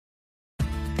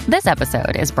This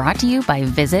episode is brought to you by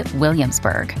Visit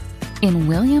Williamsburg. In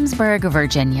Williamsburg,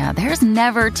 Virginia, there's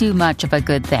never too much of a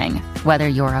good thing. Whether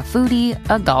you're a foodie,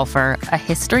 a golfer, a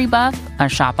history buff, a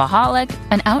shopaholic,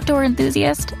 an outdoor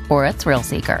enthusiast, or a thrill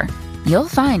seeker, you'll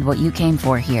find what you came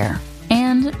for here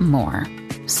and more.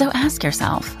 So ask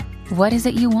yourself, what is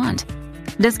it you want?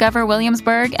 Discover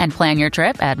Williamsburg and plan your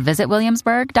trip at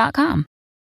visitwilliamsburg.com.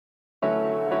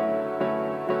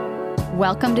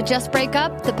 Welcome to Just Break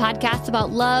Up, the podcast about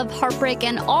love, heartbreak,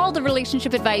 and all the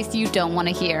relationship advice you don't want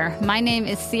to hear. My name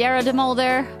is Sierra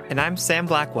DeMolder. And I'm Sam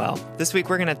Blackwell. This week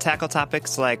we're going to tackle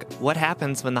topics like what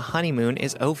happens when the honeymoon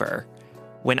is over,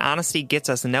 when honesty gets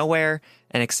us nowhere,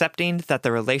 and accepting that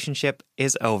the relationship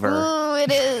is over. Oh,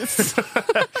 it is.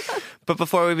 But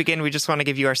before we begin, we just want to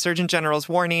give you our Surgeon General's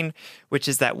warning, which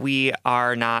is that we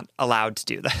are not allowed to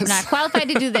do this. We're not qualified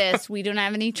to do this. We don't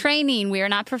have any training. We are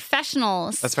not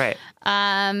professionals. That's right.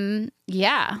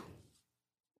 Yeah.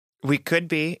 We could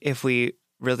be if we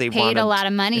really paid a lot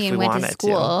of money and went to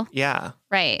school. Yeah.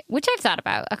 Right. Which I've thought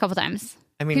about a couple times.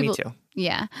 I mean, me too.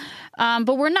 Yeah.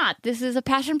 But we're not. This is a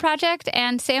passion project,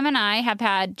 and Sam and I have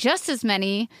had just as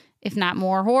many, if not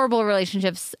more, horrible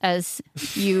relationships as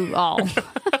you all.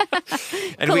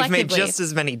 And we've made just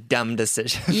as many dumb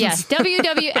decisions. Yes.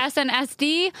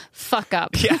 WWSNSD, fuck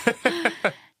up. Yeah.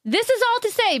 This is all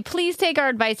to say, please take our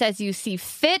advice as you see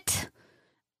fit.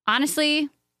 Honestly,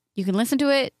 you can listen to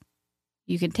it,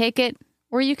 you can take it,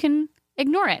 or you can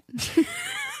ignore it.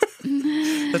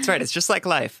 That's right. It's just like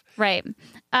life. Right.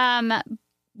 Sam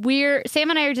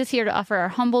and I are just here to offer our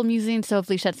humble musings to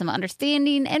hopefully shed some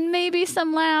understanding and maybe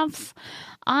some laughs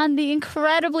on the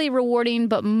incredibly rewarding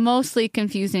but mostly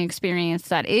confusing experience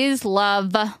that is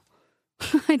love.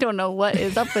 I don't know what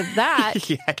is up with that.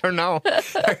 Yeah, I don't know.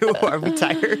 Are we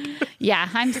tired? Yeah,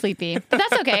 I'm sleepy. But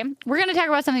that's okay. We're going to talk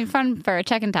about something fun for a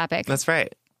check-in topic. That's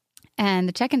right. And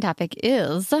the check-in topic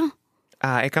is...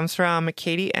 it comes from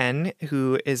Katie N.,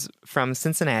 who is from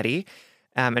Cincinnati.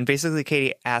 And basically,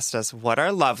 Katie asked us what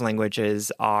our love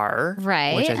languages are.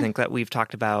 Right. Which I think that we've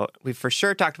talked about. We've for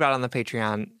sure talked about on the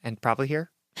Patreon and probably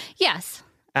here. Yes.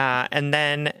 And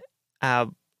then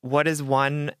what is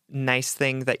one nice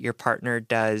thing that your partner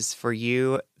does for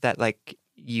you that like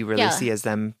you really see as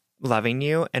them loving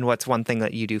you? And what's one thing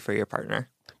that you do for your partner?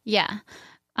 Yeah.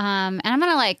 And I'm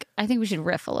going to I think we should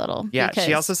riff a little. Yeah,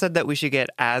 she also said that we should get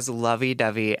as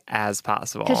lovey-dovey as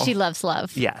possible. Because she loves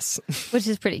love. Yes. Which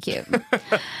is pretty cute.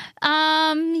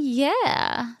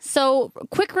 Yeah. So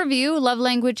quick review, love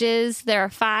languages. There are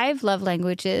 5 love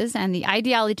languages and the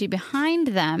ideology behind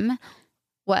them.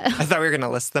 What? I thought we were going to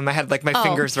list them. I had my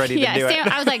fingers ready to do it.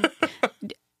 I was like,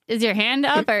 is your hand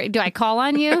up or do I call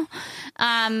on you?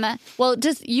 Well,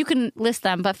 just you can list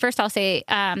them. But first I'll say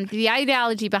the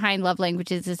ideology behind love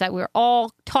languages is that we're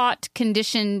all taught,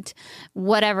 conditioned,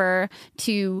 whatever,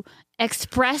 to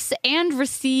express and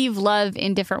receive love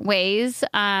in different ways.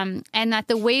 And that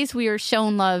the ways we are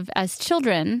shown love as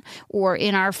children or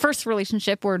in our first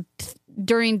relationship or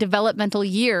during developmental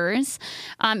years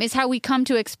is how we come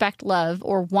to expect love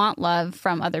or want love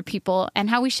from other people and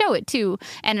how we show it too.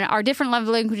 And our different love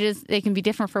languages, they can be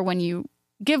different for when you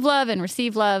give love and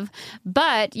receive love,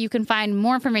 but you can find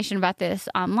more information about this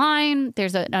online.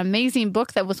 There's an amazing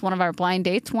book that was one of our blind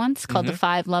dates once called The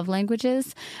 5 Love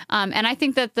Languages. And I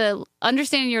think that the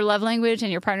understanding your love language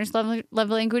and your partner's love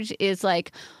language is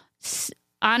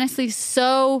honestly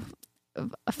so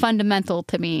fundamental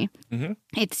to me. Mm-hmm.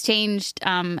 It's changed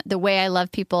the way I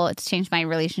love people. It's changed my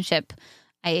relationship.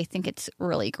 I think it's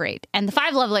really great. And the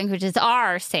 5 love languages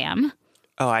are, Sam.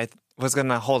 Oh, I was going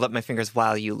to hold up my fingers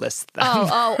while you list them.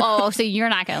 So you're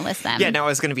not going to list them. Yeah, no, it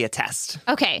was going to be a test.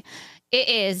 Okay. It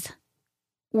is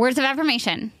words of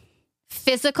affirmation,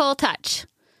 physical touch,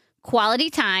 quality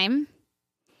time,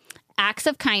 acts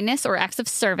of kindness or acts of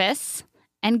service,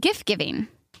 and gift giving.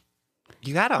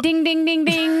 You got them. Ding, ding, ding,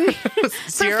 ding.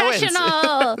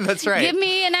 Professional. That's right. Give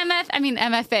me an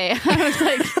MFA. I was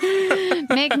like,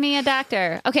 make me a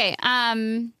doctor. Okay.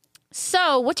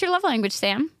 So what's your love language,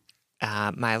 Sam?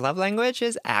 My love language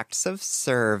is acts of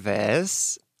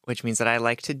service, which means that I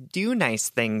like to do nice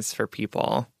things for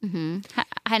people. Mm-hmm.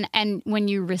 And when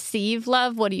you receive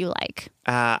love, what do you like?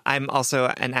 I'm also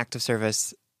an act of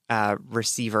service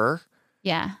receiver.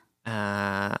 Yeah.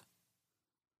 Yeah.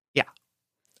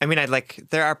 I mean,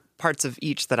 there are parts of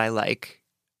each that I like,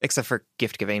 except for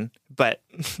gift giving, but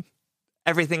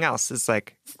everything else is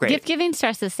great. Gift giving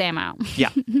stresses Sam out.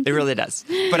 Yeah, it really does.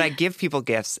 But I give people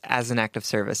gifts as an act of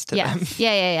service to them.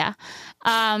 Yeah.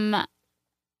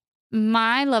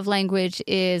 My love language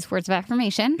is words of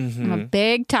affirmation. Mm-hmm. I'm a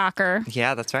big talker.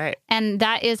 Yeah, that's right. And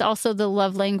that is also the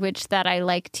love language that I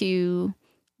like to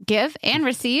give and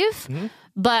receive, Mm-hmm.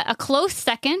 but a close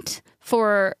second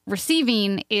for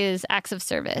receiving is acts of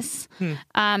service.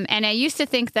 And I used to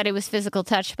think that it was physical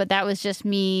touch, but that was just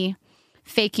me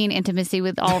faking intimacy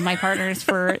with all of my partners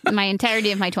for my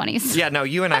entirety of my 20s. Yeah, no,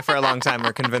 you and I for a long time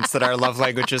were convinced that our love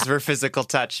languages were physical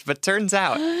touch, but turns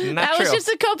out not that true. was just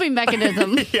a coping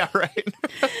mechanism. Yeah, right.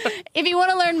 If you want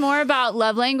to learn more about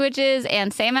love languages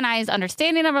and Sam and I's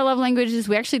understanding of our love languages,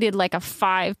 we actually did like a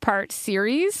 5-part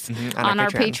series on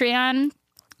our Patreon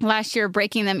last year,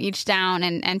 breaking them each down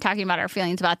and talking about our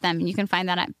feelings about them. And you can find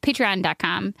that at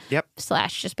patreon.com/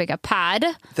 just pick a pod.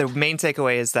 The main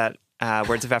takeaway is that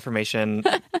words of affirmation,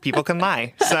 people can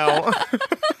lie. So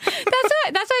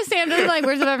that's why Sam doesn't like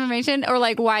words of affirmation, or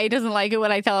like why he doesn't like it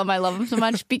when I tell him I love him so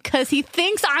much, because he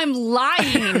thinks I'm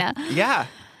lying. Yeah.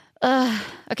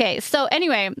 Okay, so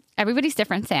anyway, everybody's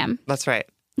different, Sam. That's right.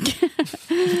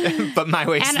 But my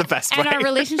way is the best way. And our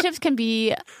relationships can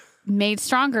be made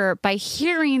stronger by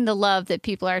hearing the love that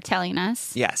people are telling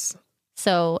us. Yes.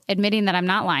 So admitting that I'm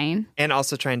not lying. And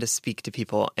also trying to speak to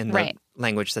people in the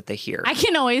language that they hear. I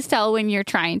can always tell when you're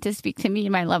trying to speak to me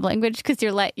in my love language, because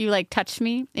you touch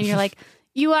me and you're like,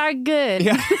 you are good.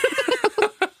 Yeah.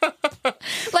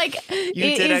 Like you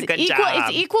did a good job.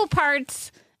 It's equal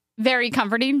parts very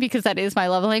comforting, because that is my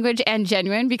love language, and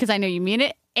genuine because I know you mean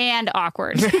it, and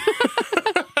awkward.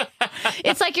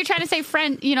 It's like you're trying to say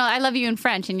I love you in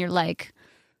French, and you're like.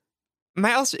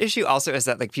 My issue also is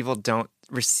that like people don't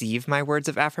receive my words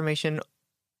of affirmation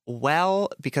well,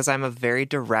 because I'm a very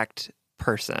direct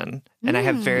person, and I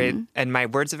have and my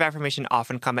words of affirmation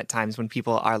often come at times when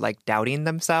people are like doubting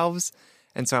themselves,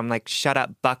 and so I'm like, shut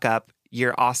up, buck up,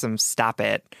 you're awesome, stop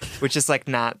it, which is like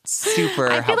not super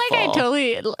I feel helpful.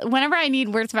 like whenever I need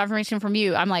words of affirmation from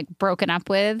you, I'm like broken up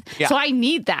with. Yeah. So I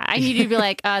need that. I need you to be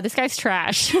like, this guy's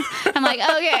trash. I'm like,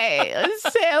 okay,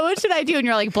 so what should I do? And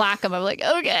you're like, block him. I'm like,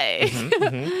 okay.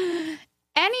 Mm-hmm.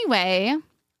 Anyway,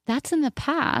 that's in the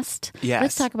past. Yes.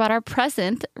 Let's talk about our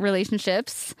present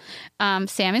relationships.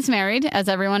 Sam is married, as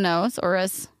everyone knows, or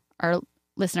as our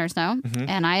listeners know,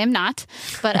 and I am not.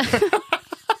 But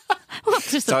well,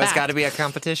 just so it's got to be a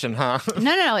competition, huh?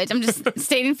 No. I'm just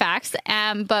stating facts.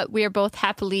 But we are both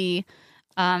happily.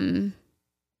 I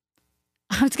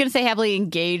was going to say happily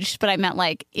engaged, but I meant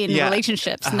like in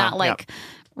relationships, not like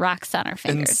rocks on our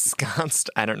fingers. Ensconced.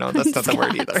 I don't know. That's not the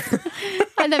word either.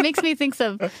 And that makes me think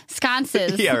of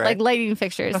sconces, like lighting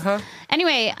fixtures.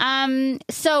 Anyway,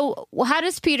 so how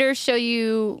does Peter show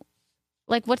you?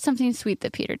 Like, what's something sweet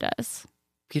that Peter does?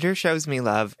 Peter shows me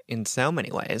love in so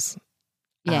many ways.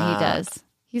 Yeah, he does.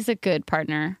 He's a good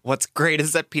partner. What's great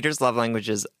is that Peter's love language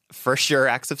is for sure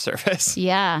acts of service.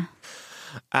 Yeah.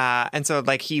 And so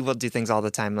like he will do things all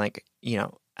the time. Like,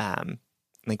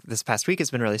 like this past week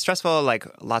has been really stressful, like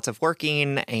lots of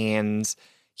working, and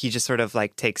he just sort of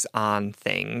like takes on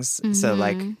things. So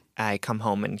like I come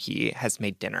home and he has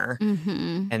made dinner,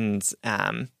 and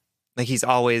like he's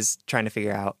always trying to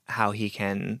figure out how he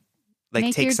can like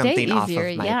make take something off of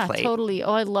my plate. Yeah, totally.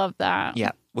 Oh, I love that.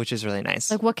 Yeah, which is really nice.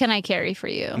 Like, what can I carry for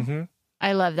you?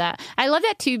 I love that. I love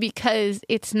that too, because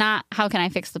it's not how can I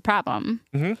fix the problem.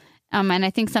 And I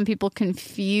think some people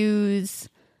confuse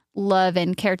love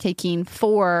and caretaking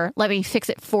for let me fix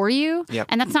it for you.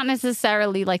 And that's not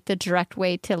necessarily like the direct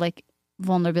way to like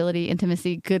vulnerability,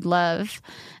 intimacy, good love.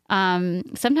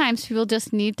 Sometimes people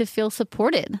just need to feel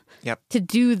supported to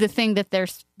do the thing that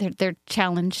they're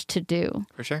challenged to do.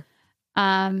 For sure.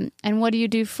 And what do you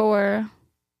do for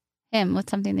him?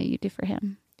 What's something that you do for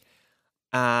him?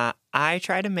 I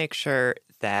try to make sure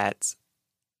that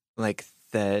like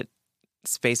the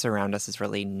space around us is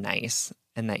really nice,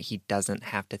 and that he doesn't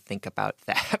have to think about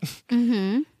that.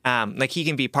 Like he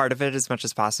can be part of it as much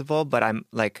as possible, but I'm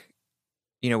like,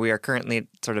 we are currently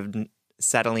sort of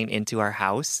settling into our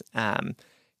house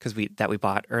because we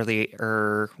bought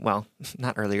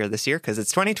not earlier this year because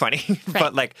it's 2020,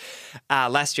 but like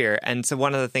last year. And so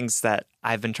one of the things that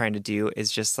I've been trying to do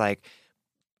is just like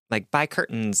buy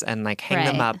curtains and like hang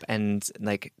them up, and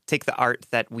like take the art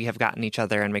that we have gotten each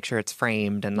other and make sure it's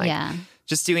framed, and like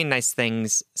just doing nice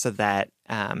things so that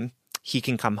he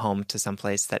can come home to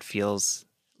someplace that feels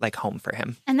like home for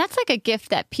him. And that's like a gift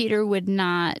that Peter would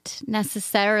not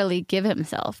necessarily give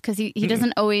himself, because he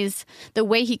doesn't always, the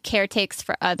way he caretakes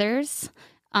for others,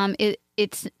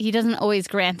 he doesn't always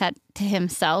grant that to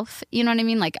himself. You know what I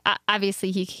mean? Like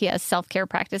obviously he has self-care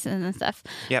practices and stuff,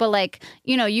 but like,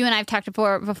 you and I've talked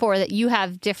before that you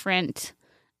have different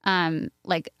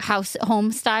like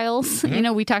home styles.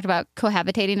 We talked about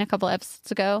cohabitating a couple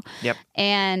episodes ago.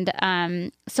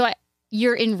 And so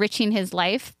you're enriching his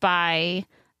life by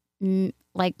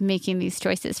like making these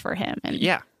choices for him. And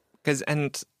because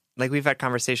like we've had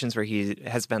conversations where he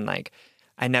has been like,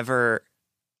 I never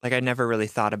really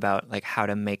thought about like how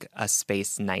to make a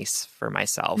space nice for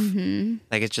myself. Mm-hmm.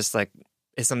 Like it's just like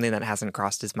it's something that hasn't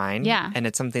crossed his mind. Yeah. And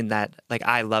it's something that like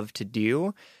I love to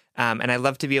do. And I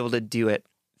love to be able to do it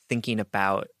thinking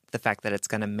about the fact that it's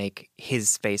going to make his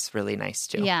space really nice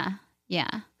too. Yeah.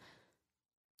 Yeah.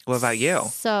 What about you?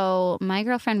 So my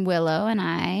girlfriend Willow and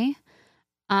I,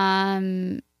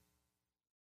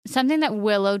 something that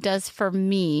Willow does for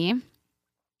me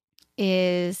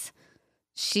is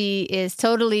she is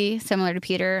totally similar to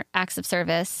Peter, acts of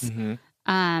service.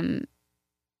 Mm-hmm.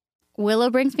 Willow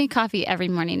brings me coffee every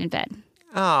morning in bed.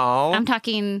 Oh, I'm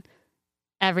talking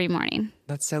every morning.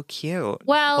 That's so cute.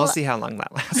 Well, we'll see how long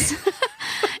that lasts.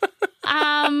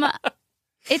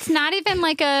 It's not even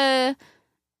like a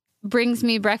brings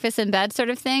me breakfast in bed sort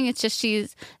of thing. It's just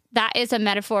that is a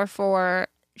metaphor for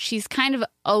she's kind of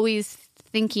always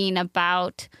thinking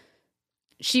about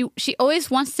she always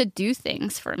wants to do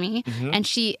things for me, and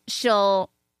she'll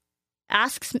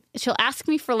ask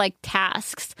me for like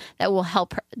tasks that will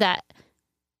help her. That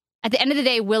at the end of the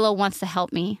day, Willow wants to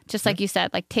help me, just like you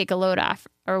said, like take a load off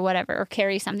or whatever, or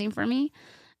carry something for me,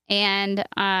 and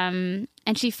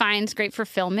she finds great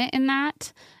fulfillment in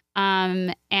that,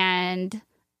 and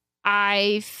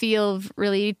I feel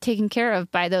really taken care of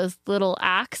by those little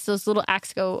acts. Those little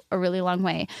acts go a really long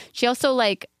way. She also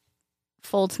like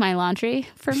folds my laundry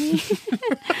for me.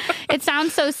 It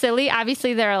sounds so silly.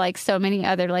 Obviously, there are like so many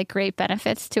other like great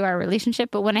benefits to our relationship.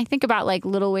 But when I think about like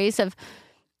little ways of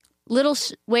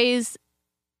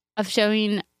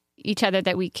showing each other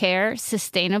that we care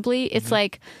sustainably, it's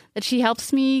like that she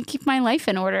helps me keep my life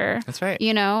in order. That's right.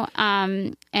 You know,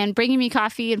 and bringing me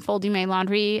coffee and folding my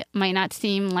laundry might not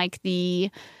seem like the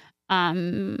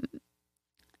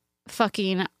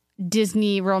fucking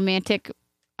Disney romantic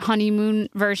honeymoon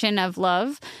version of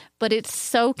love, but it's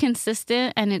so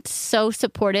consistent and it's so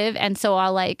supportive. And so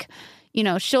I'll like, you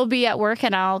know, she'll be at work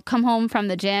and I'll come home from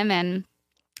the gym and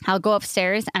I'll go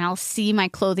upstairs and I'll see my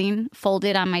clothing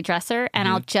folded on my dresser and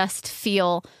I'll just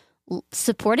feel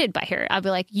supported by her. I'll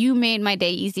be like, you made my day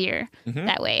easier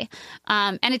that way.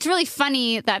 And it's really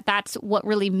funny that that's what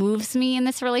really moves me in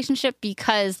this relationship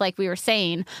because, like we were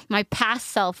saying, my past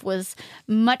self was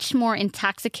much more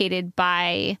intoxicated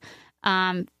by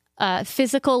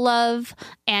physical love.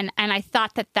 And I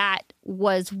thought that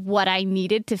was what I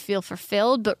needed to feel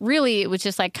fulfilled. But really, it was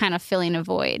just like kind of filling a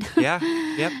void. Yeah.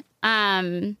 Yep.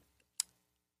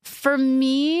 For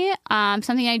me,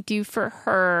 something I do for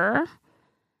her,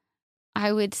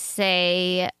 I would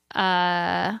say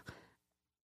I'm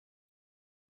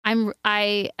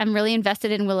really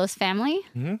invested in Willow's family,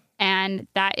 and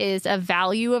that is a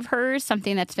value of hers,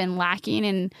 something that's been lacking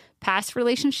in past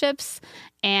relationships.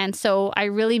 And so I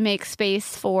really make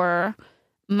space for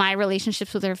my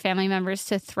relationships with her family members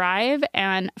to thrive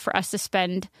and for us to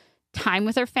spend time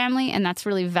with her family, and that's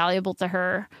really valuable to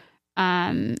her.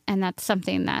 And that's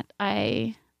something that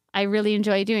I really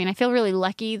enjoy doing. I feel really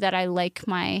lucky that I like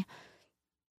my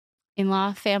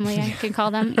in-law family, I can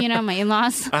call them, you know, my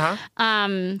in-laws.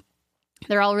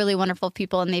 They're all really wonderful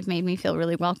people and they've made me feel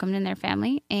really welcomed in their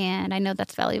family. And I know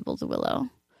that's valuable to Willow.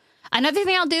 Another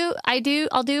thing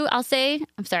I'll say,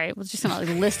 I'm sorry, I was just going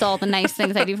to list all the nice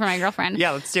things I do for my girlfriend.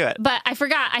 Yeah, let's do it. But I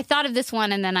thought of this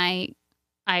one and then I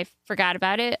forgot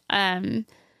about it.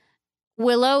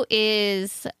 Willow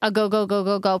is a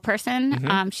go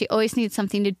person. She always needs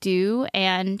something to do,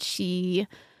 and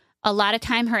a lot of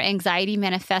time her anxiety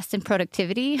manifests in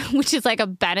productivity, which is like a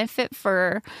benefit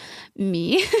for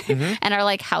me and our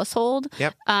like household.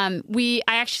 Yep. I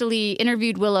actually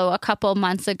interviewed Willow a couple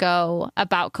months ago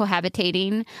about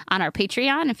cohabitating on our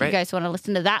Patreon. If you guys want to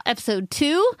listen to that episode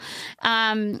too.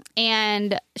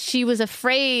 And she was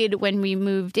afraid when we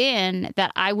moved in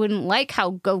that I wouldn't like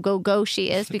how go she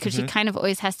is because she kind of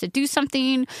always has to do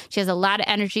something. She has a lot of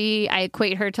energy. I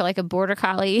equate her to like a border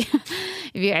collie.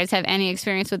 If you guys have any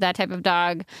experience with that type of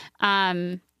dog.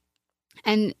 And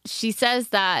she says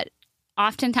that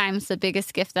oftentimes the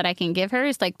biggest gift that I can give her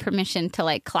is like permission to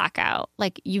like clock out.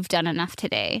 Like, you've done enough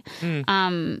today.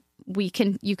 You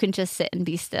can just sit and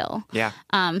be still. Yeah.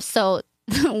 So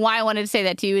why I wanted to say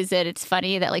that to you is that it's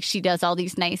funny that like she does all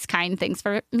these nice, kind things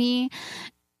for me.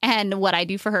 And what I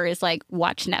do for her is like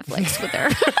watch Netflix with her.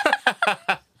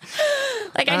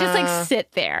 Like, I just like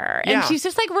sit there and she's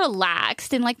just like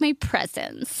relaxed in like my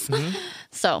presence.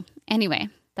 So anyway,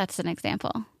 that's an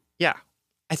example. Yeah.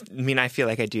 I mean, I feel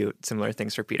like I do similar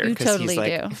things for Peter because totally he's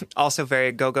like also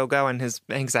very go, and his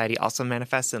anxiety also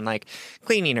manifests in like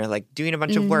cleaning or like doing a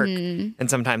bunch of work. And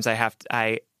sometimes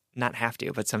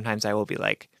sometimes I will be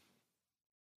like,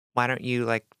 why don't you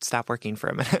like stop working for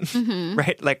a minute? Mm-hmm.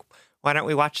 Right? Like, why don't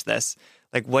we watch this?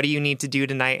 Like, what do you need to do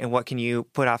tonight and what can you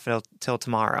put off till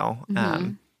tomorrow?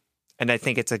 Mm-hmm. And I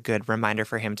think it's a good reminder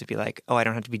for him to be like, oh, I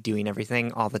don't have to be doing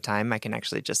everything all the time. I can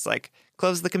actually just like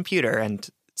close the computer and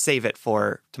save it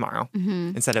for tomorrow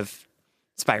instead of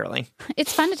spiraling.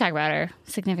 It's fun to talk about our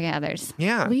significant others.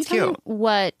 Yeah, Will you it's tell me cute.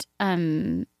 what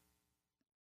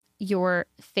your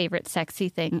favorite sexy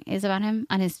thing is about him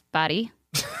on his body?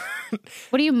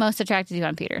 What are you most attracted to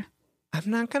on Peter? I'm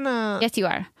not gonna. Yes, you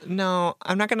are. No,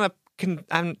 I'm not gonna.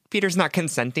 Peter's not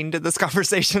consenting to this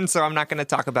conversation, so I'm not gonna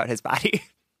talk about his body.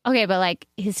 Okay, but like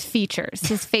his features,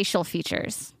 his facial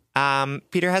features.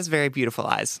 Peter has very beautiful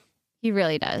eyes. He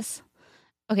really does.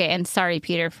 Okay, and sorry,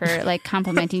 Peter, for like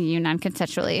complimenting you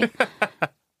non-consensually.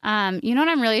 You know what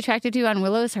I'm really attracted to on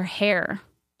Willow is her hair.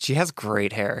 She has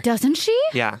great hair. Doesn't she?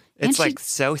 Yeah, it's like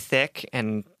so thick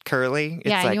and curly. It's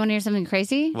yeah, like, you want to hear something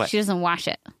crazy? What? She doesn't wash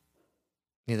it.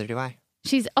 Neither do I.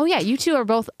 Oh yeah, you two are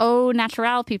both au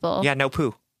natural people. Yeah, no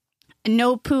poo.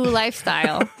 No poo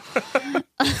lifestyle.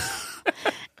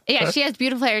 Yeah, she has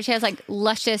beautiful hair. She has like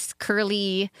luscious,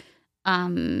 curly,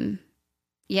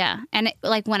 yeah. And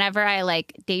like whenever I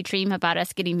like daydream about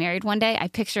us getting married one day, I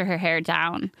picture her hair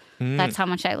down. That's how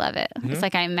much I love it. It's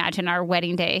like I imagine our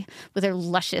wedding day with her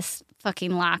luscious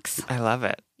fucking locks. I love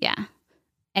it. Yeah.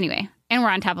 Anyway, and we're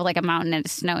on top of like a mountain and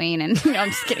it's snowing and no, I'm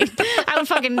just kidding. I would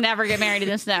fucking never get married in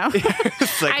the snow.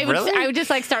 It's like, really? I would just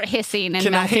like start hissing and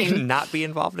Can melting. I not be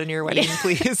involved in your wedding,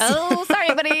 please? Oh,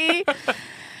 sorry, buddy.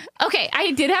 Okay,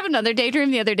 I did have another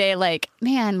daydream the other day. Like,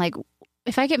 man, like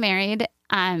if I get married,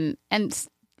 and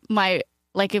my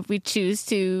like if we choose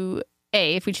to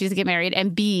if we choose to get married,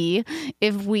 and B,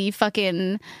 if we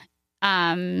fucking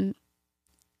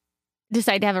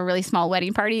decide to have a really small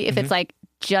wedding party, if it's like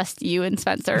just you and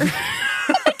Spencer.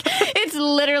 It's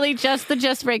literally just the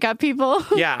Just Break Up people.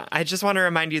 Yeah, I just want to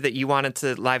remind you that you wanted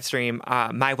to live stream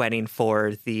my wedding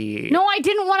for the... No, I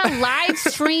didn't want to live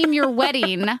stream your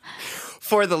wedding.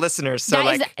 For the listeners. So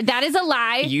that is a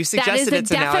lie. You suggested it,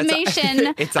 so now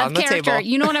defamation it's on of the character. table.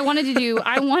 You know what I wanted to do?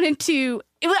 I wanted to...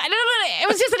 It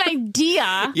was just an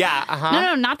idea. Yeah,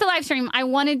 No, not the live stream. I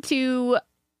wanted to...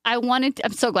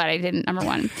 I'm so glad I didn't, number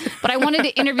one. But I wanted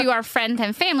to interview our friends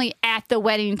and family at the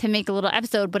wedding to make a little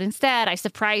episode. But instead, I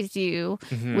surprised you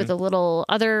with a little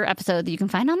other episode that you can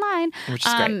find online. Which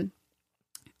is great.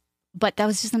 But that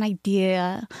was just an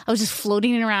idea. I was just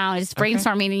floating it around, just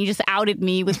brainstorming, and you just outed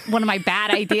me with one of my bad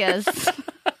ideas.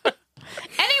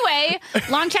 Anyway,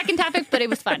 long check-in topic, but it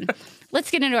was fun.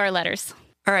 Let's get into our letters.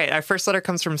 All right, our first letter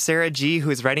comes from Sarah G., who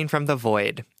is writing from the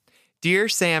void. Dear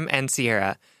Sam and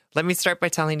Sierra, let me start by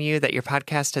telling you that your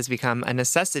podcast has become a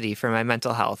necessity for my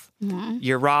mental health.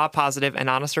 Your raw, positive, and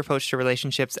honest approach to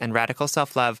relationships and radical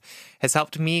self-love has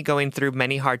helped me going through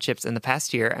many hardships in the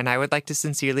past year, and I would like to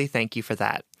sincerely thank you for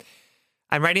that.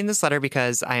 I'm writing this letter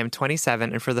because I am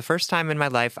 27, and for the first time in my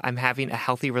life, I'm having a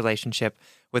healthy relationship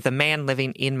with a man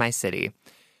living in my city.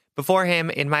 Before him,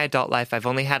 in my adult life, I've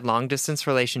only had long-distance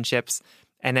relationships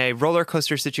and a roller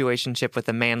coaster situationship with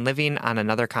a man living on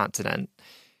another continent.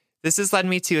 This has led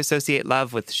me to associate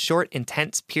love with short,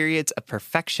 intense periods of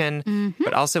perfection,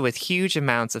 but also with huge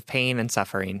amounts of pain and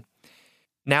suffering.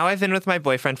 Now I've been with my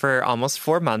boyfriend for almost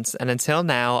 4 months, and until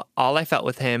now, all I felt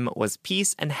with him was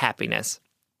peace and happiness.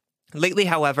 Lately,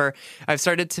 however, I've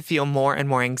started to feel more and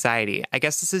more anxiety. I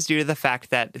guess this is due to the fact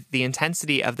that the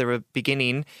intensity of the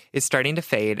beginning is starting to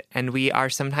fade, and we are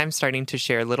sometimes starting to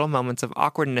share little moments of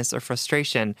awkwardness or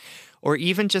frustration, or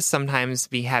even just sometimes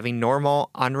be having normal,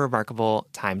 unremarkable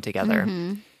time together.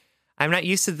 I'm not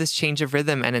used to this change of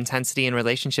rhythm and intensity in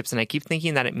relationships, and I keep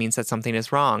thinking that it means that something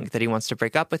is wrong, that he wants to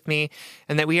break up with me,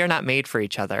 and that we are not made for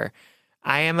each other.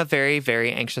 I am a very,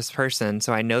 very anxious person,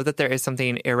 so I know that there is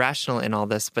something irrational in all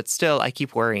this, but still, I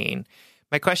keep worrying.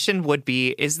 My question would be,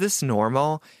 is this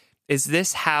normal? Is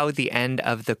this how the end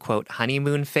of the, quote,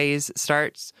 honeymoon phase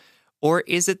starts? Or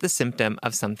is it the symptom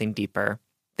of something deeper?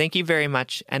 Thank you very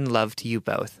much, and love to you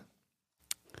both.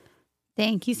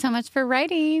 Thank you so much for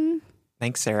writing.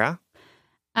 Thanks, Sarah.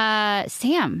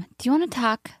 Sam, do you want to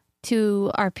talk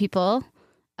to our people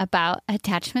about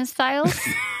attachment styles?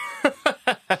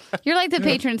 You're like the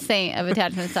patron saint of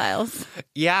attachment styles.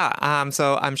 Yeah.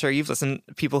 So I'm sure you've listened.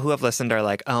 People who have listened are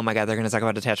like, oh my God, they're going to talk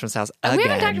about attachment styles again. We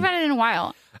haven't talked about it in a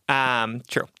while.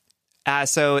 True.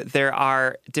 So there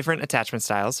are different attachment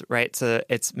styles, right? So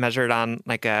it's measured on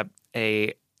like a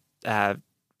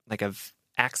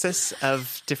axis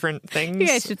of different things. You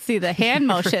guys should see the hand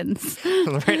motions.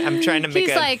 Right? I'm trying to make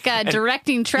He's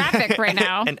directing traffic right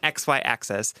now. An XY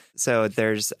axis. So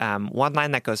there's one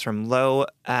line that goes from low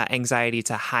anxiety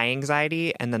to high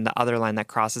anxiety, and then the other line that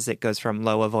crosses it goes from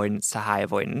low avoidance to high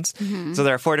avoidance. Mm-hmm. So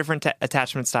there are 4 different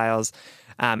attachment styles.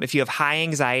 If you have high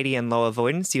anxiety and low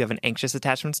avoidance, you have an anxious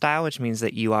attachment style, which means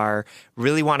that you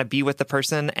really want to be with the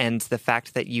person, and the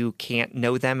fact that you can't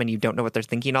know them and you don't know what they're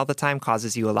thinking all the time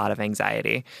causes you a lot of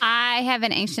anxiety. I have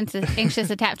an anxious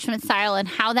attachment style, and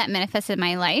how that manifests in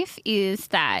my life is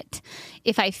that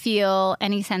if I feel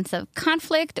any sense of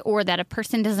conflict or that a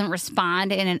person doesn't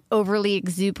respond in an overly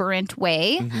exuberant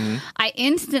way, mm-hmm. I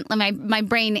instantly, my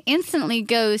brain instantly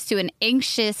goes to an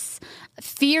anxious,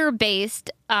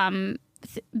 fear-based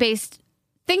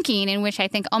thinking in which I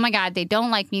think, oh my God, they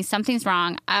don't like me, something's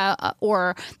wrong,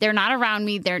 or they're not around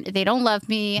me, they don't love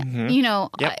me. Mm-hmm. You know,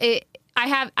 yep. I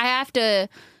have to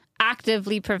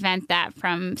actively prevent that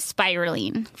from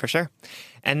spiraling. For sure.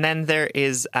 And then there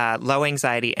is low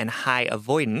anxiety and high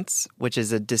avoidance, which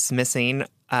is a dismissing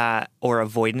or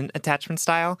avoidant attachment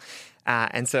style.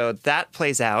 And so that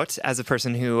plays out as a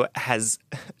person who has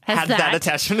had that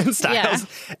attachment styles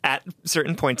at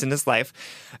certain points in his life,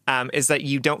 is that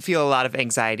you don't feel a lot of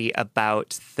anxiety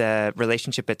about the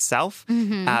relationship itself,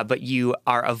 mm-hmm. But you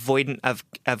are avoidant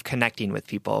of connecting with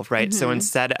people, right? Mm-hmm. So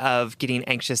instead of getting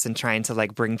anxious and trying to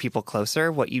like bring people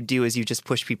closer, what you do is you just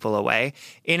push people away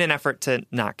in an effort to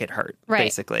not get hurt,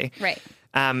 basically. Right.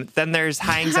 Then there's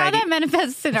high anxiety. How that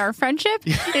manifests in our friendship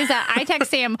is that I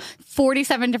text Sam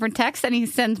 47 different texts and he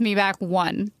sends me back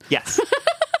 1. Yes.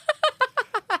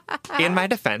 In my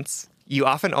defense, you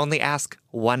often only ask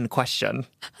one question.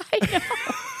 I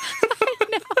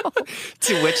know.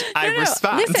 To which I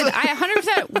respond. Listen, I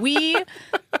 100%.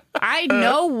 I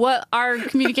know what our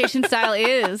communication style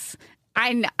is.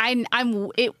 I'm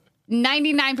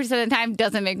 99% of the time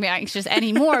doesn't make me anxious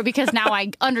anymore because now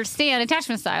I understand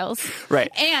attachment styles. Right.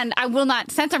 And I will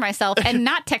not censor myself and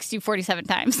not text you 47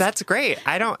 times. That's great.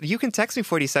 You can text me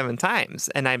 47 times.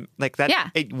 And I'm like that. Yeah.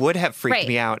 It would have freaked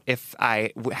me out if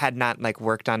I had not like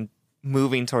worked on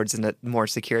moving towards a more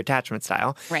secure attachment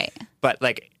style. Right. But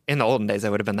like in the olden days, I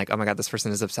would have been like, oh my God, this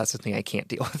person is obsessed with me. I can't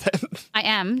deal with it. I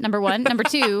am, number 1. Number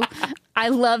 2, I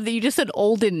love that you just said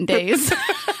olden days.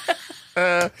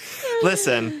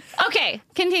 Listen. Okay,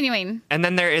 continuing. And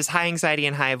then there is high anxiety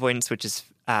and high avoidance, which is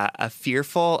a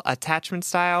fearful attachment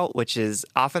style, which is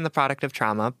often the product of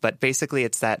trauma. But basically,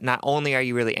 it's that not only are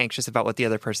you really anxious about what the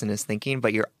other person is thinking,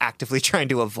 but you're actively trying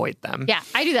to avoid them. Yeah,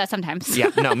 I do that sometimes. Yeah,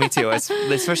 no, me too.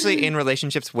 Especially in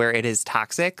relationships where it is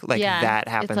toxic, that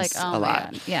happens a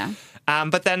lot. God. Yeah.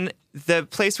 But then the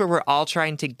place where we're all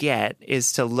trying to get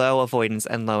is to low avoidance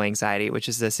and low anxiety, which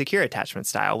is the secure attachment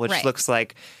style, which looks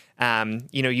like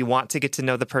you want to get to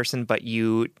know the person, but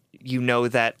you know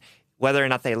that whether or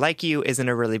not they like you isn't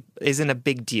a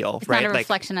big deal, it's right? Not a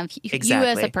reflection of you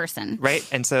as a person, right?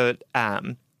 And so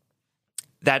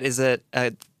that is a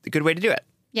good way to do it.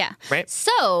 Yeah. Right.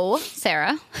 So,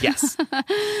 Sarah. Yes.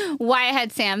 Why I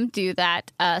had Sam do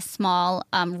that small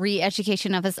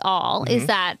re-education of us all is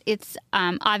that it's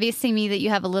obvious to me that you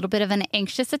have a little bit of an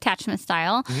anxious attachment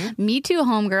style. Mm-hmm. Me too,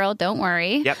 homegirl. Don't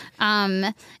worry. Yep.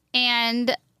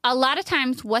 And a lot of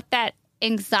times what that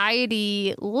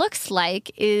anxiety looks like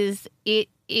is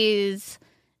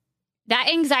that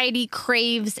anxiety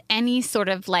craves any sort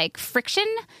of like friction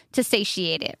to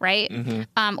satiate it, right?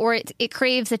 Mm-hmm. Or it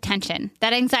craves attention.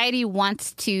 That anxiety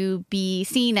wants to be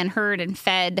seen and heard and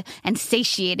fed and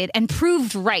satiated and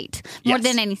proved right more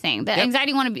than anything. The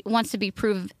anxiety wants to be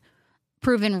proven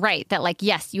right, that like,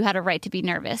 yes, you had a right to be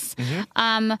nervous.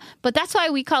 Mm-hmm. But that's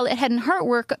why we call it head and heart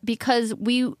work, because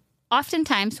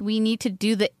oftentimes we need to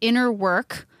do the inner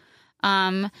work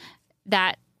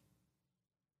that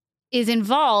is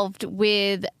involved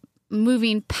with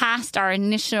moving past our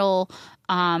initial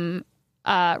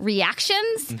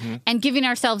reactions and giving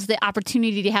ourselves the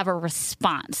opportunity to have a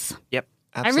response. Yep.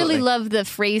 Absolutely. I really love the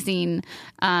phrasing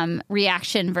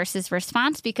reaction versus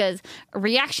response, because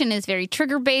reaction is very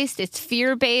trigger-based. It's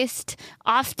fear-based.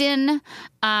 Often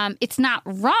it's not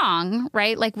wrong,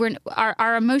 right? Like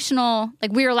our emotional,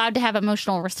 like we're allowed to have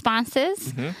emotional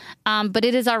responses, but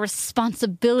it is our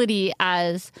responsibility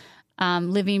as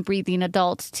living, breathing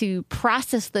adults to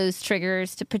process those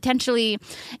triggers, to potentially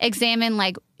examine,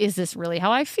 like, is this really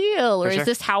how I feel? Or is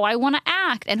this how I want to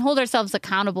act? And hold ourselves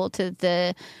accountable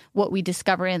to what we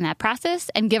discover in that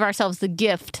process, and give ourselves the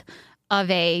gift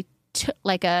of a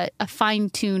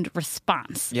fine-tuned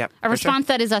response. Yep, a response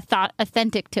that is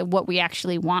authentic to what we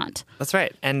actually want. That's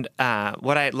right. And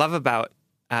what I love about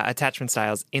attachment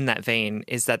styles in that vein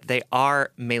is that they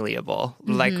are malleable.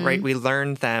 Like, right, we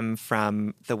learned them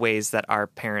from the ways that our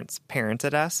parents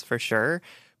parented us, for sure.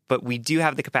 But we do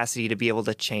have the capacity to be able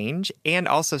to change. And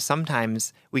also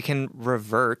sometimes we can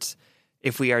revert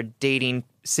if we are dating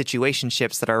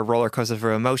situationships that are a roller coaster of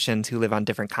emotions who live on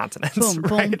different continents. Boom,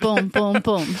 right? boom, boom,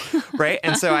 boom, boom. Right?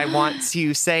 And so I want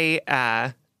to say,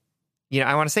 I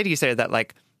want to say to you, Sarah, that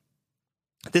like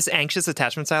this anxious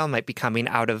attachment style might be coming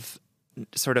out of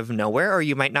sort of nowhere, or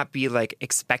you might not be like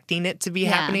expecting it to be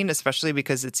happening, especially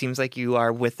because it seems like you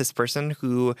are with this person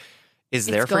who is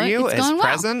there for you, is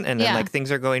present, and then like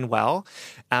things are going well.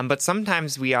 But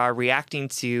sometimes we are reacting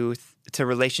to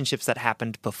relationships that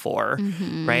happened before,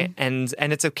 right? And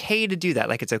it's okay to do that.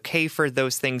 Like, it's okay for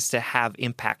those things to have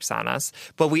impacts on us.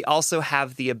 But we also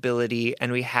have the ability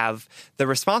and we have the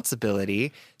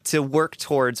responsibility to work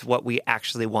towards what we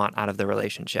actually want out of the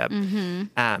relationship.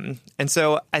 And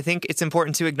so I think it's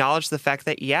important to acknowledge the fact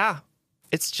that,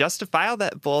 it's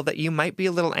justifiable that you might be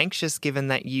a little anxious given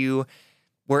that you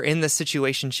were in the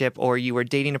situationship or you were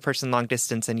dating a person long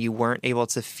distance and you weren't able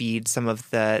to feed some of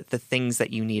the things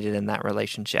that you needed in that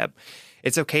relationship.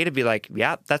 It's okay to be like,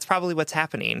 that's probably what's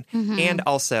happening. And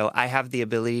also, I have the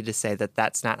ability to say that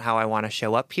that's not how I want to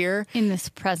show up here. In this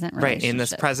present relationship. Right, in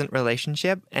this present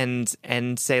relationship.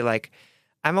 And say, like,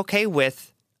 I'm okay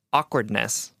with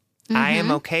awkwardness. I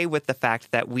am okay with the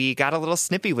fact that we got a little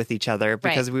snippy with each other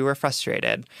because we were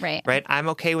frustrated. Right. I'm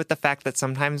okay with the fact that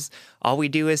sometimes all we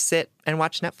do is sit and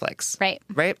watch Netflix.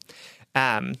 Right.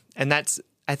 And that's,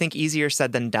 I think, easier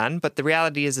said than done. But the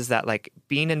reality is that, like,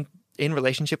 being in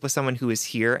relationship with someone who is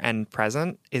here and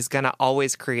present is going to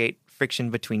always create friction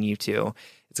between you two.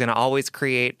 It's going to always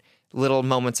create little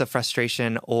moments of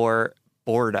frustration or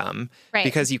boredom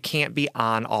because you can't be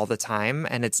on all the time,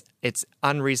 and it's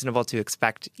unreasonable to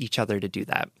expect each other to do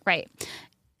that. Right.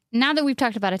 Now that we've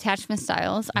talked about attachment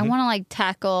styles, I want to like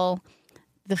tackle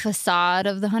the facade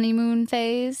of the honeymoon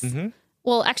phase.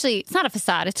 Well, actually, it's not a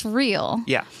facade, it's real.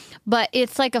 Yeah. But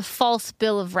it's like a false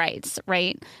bill of rights,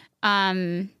 right?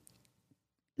 The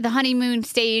honeymoon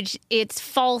stage, it's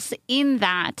false in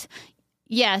that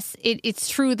yes, it's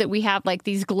true that we have like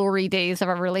these glory days of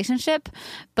our relationship,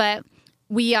 but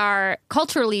we are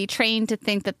culturally trained to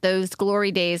think that those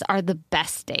glory days are the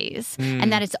best days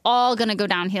and that it's all going to go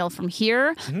downhill from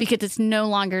here because it's no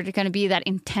longer going to be that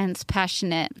intense,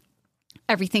 passionate,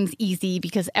 everything's easy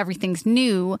because everything's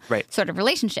new sort of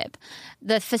relationship.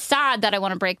 The facade that I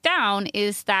want to break down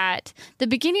is that the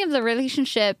beginning of the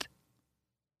relationship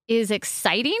is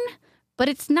exciting, but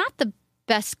it's not the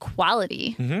best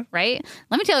quality, right?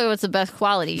 Let me tell you what's the best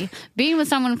quality. Being with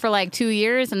someone for like 2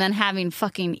 years and then having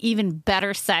fucking even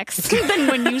better sex than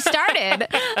when you started,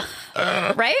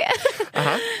 right?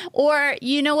 Or,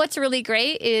 you know what's really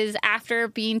great is after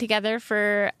being together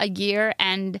for a year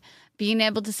and being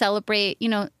able to celebrate, you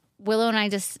know, Willow and I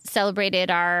just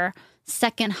celebrated our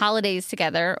second holidays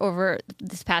together over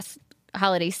this past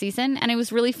holiday season. And it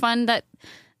was really fun that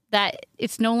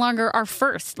it's no longer our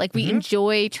first. Like, we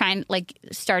enjoy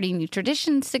starting new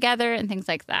traditions together and things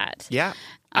like that. Yeah.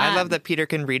 I love that Peter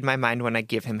can read my mind when I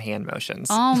give him hand motions.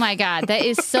 Oh my God. That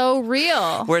is so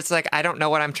real. Where it's like, I don't know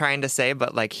what I'm trying to say,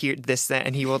 but like here, this, that,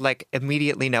 and he will like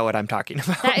immediately know what I'm talking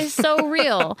about. That is so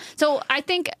real. So I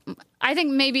think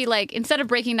maybe like instead of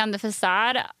breaking down the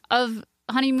facade of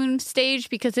honeymoon stage,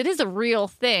 because it is a real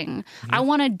thing, I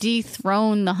want to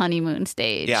dethrone the honeymoon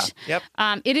stage. Yeah. Yep.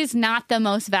 It is not the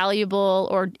most valuable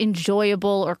or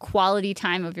enjoyable or quality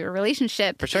time of your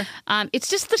relationship. For sure. It's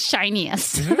just the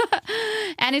shiniest.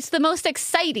 And it's the most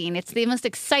exciting. It's the most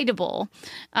excitable.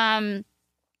 But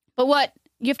what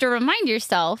you have to remind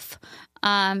yourself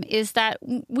is that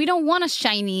we don't want a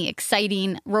shiny,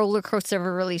 exciting roller coaster of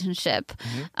a relationship.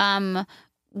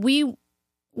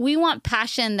 We want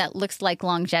passion that looks like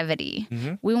longevity.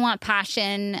 We want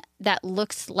passion that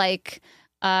looks like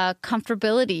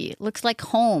comfortability, looks like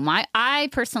home. I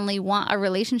personally want a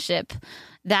relationship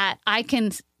that I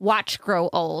can watch grow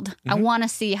old. I want to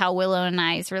see how Willow and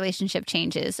I's relationship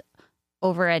changes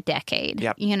over a decade,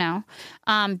 you know?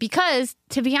 Because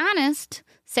to be honest,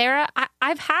 Sarah,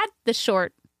 I've had the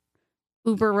short,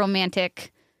 uber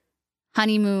romantic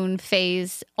honeymoon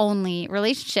phase only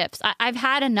relationships. I've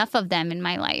had enough of them in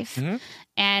my life.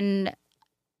 And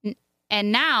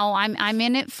now I'm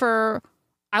in it for,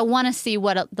 I want to see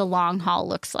what the long haul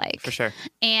looks like. For sure.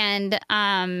 And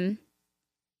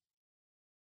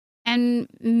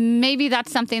maybe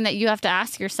that's something that you have to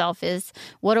ask yourself is,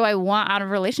 what do I want out of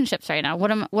relationships right now?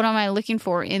 What am I looking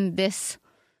for in this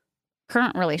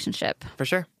current relationship? For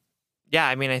sure. Yeah,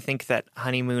 I mean, I think that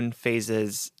honeymoon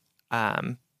phases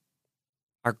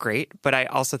are great, but I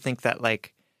also think that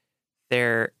like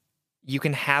you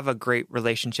can have a great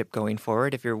relationship going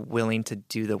forward if you're willing to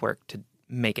do the work to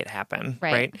make it happen,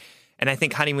 right? And I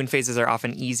think honeymoon phases are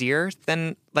often easier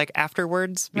than like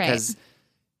afterwards because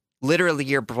literally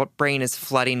your brain is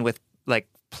flooding with like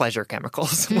pleasure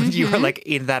chemicals when you are like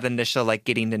in that initial like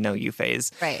getting to know you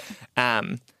phase. Right.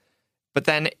 But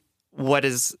then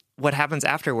what happens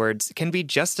afterwards can be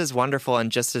just as wonderful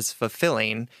and just as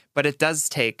fulfilling, but it does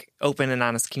take open and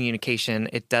honest communication.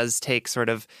 It does take sort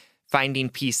of finding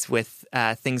peace with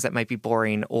things that might be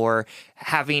boring or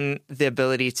having the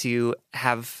ability to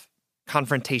have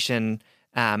confrontation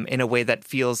in a way that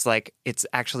feels like it's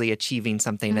actually achieving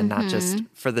something and not just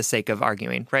for the sake of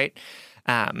arguing, right?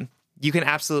 You can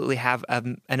absolutely have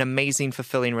an amazing,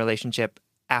 fulfilling relationship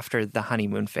after the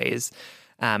honeymoon phase.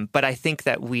 But I think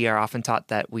that we are often taught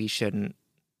that we shouldn't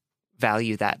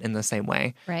value that in the same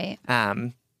way. Right.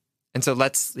 And so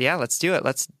let's do it.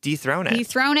 Let's dethrone it.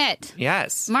 Dethrone it.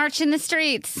 Yes. March in the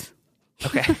streets.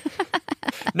 Okay.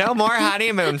 No more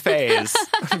honeymoon phase.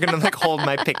 I'm going to like hold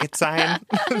my picket sign,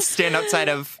 stand outside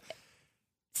of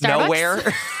Starbucks? nowhere.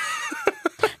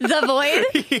 The void?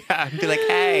 Yeah. Be like,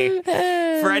 hey,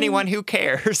 for anyone who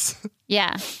cares.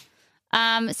 Yeah.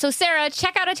 So Sarah,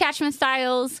 check out Attachment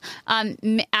Styles.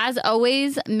 As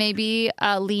always, maybe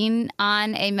lean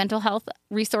on a mental health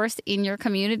resource in your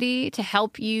community to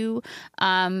help you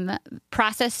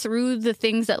process through the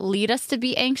things that lead us to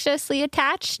be anxiously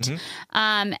attached.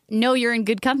 Know you're in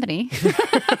good company.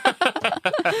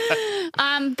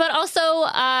 But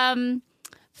also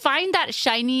find that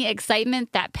shiny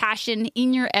excitement, that passion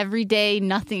in your everyday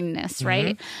nothingness,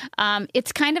 right?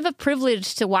 It's kind of a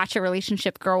privilege to watch a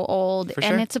relationship grow old,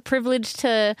 and it's a privilege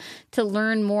to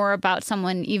learn more about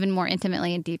someone even more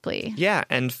intimately and deeply. Yeah,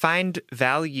 and find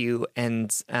value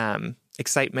and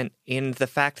excitement in the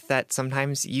fact that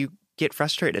sometimes you get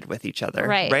frustrated with each other,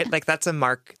 right? Like that's a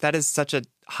mark, that is such a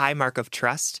high mark of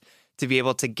trust to be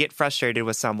able to get frustrated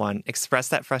with someone, express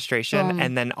that frustration,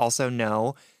 and then also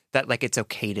know that like it's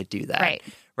okay to do that.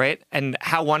 Right. And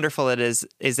how wonderful it is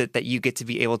it that you get to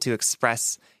be able to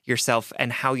express yourself and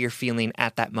how you're feeling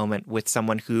at that moment with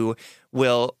someone who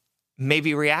will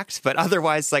maybe react, but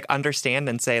otherwise like understand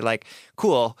and say like,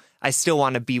 cool, I still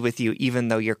want to be with you even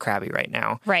though you're crabby right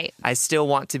now. Right. I still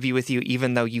want to be with you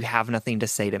even though you have nothing to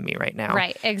say to me right now.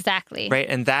 Right. Exactly. Right.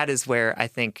 And that is where I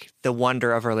think the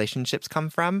wonder of relationships come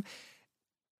from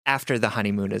after the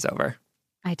honeymoon is over.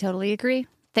 I totally agree.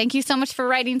 Thank you so much for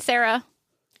writing, Sarah.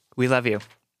 We love you.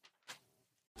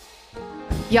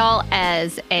 Y'all,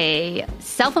 as a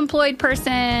self-employed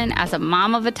person, as a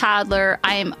mom of a toddler,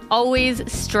 I am always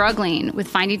struggling with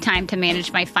finding time to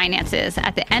manage my finances.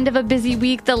 At the end of a busy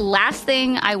week, the last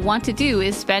thing I want to do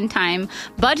is spend time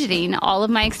budgeting all of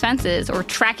my expenses or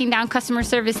tracking down customer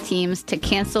service teams to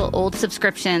cancel old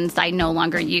subscriptions I no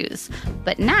longer use.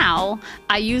 But now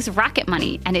I use Rocket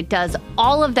Money, and it does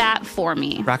all of that for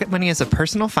me. Rocket Money is a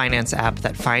personal finance app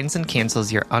that finds and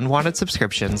cancels your unwanted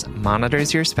subscriptions,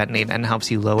 monitors your spending, and helps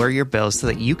you lower your bills so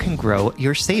that you can grow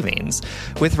your savings.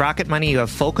 With Rocket Money, you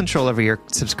have full control over your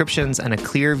subscriptions and a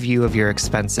clear view of your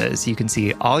expenses. You can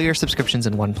see all your subscriptions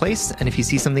in one place, and if you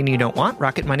see something you don't want,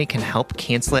 Rocket Money can help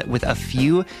cancel it with a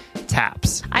few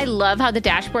taps. I love how the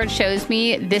dashboard shows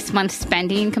me this month's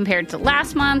spending compared to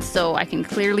last month, so I can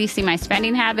clearly see my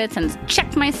spending habits and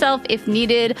check myself if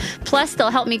needed. Plus, they'll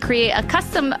help me create a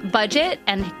custom budget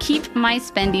and keep my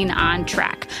spending on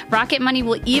track. Rocket Money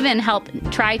will even help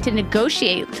try to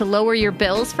negotiate to lower your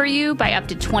bills for you by up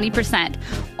to 20%.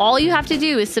 All you have to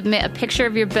do is submit a picture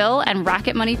of your bill, and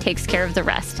Rocket Money takes care of the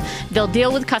rest. They'll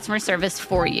deal with customer service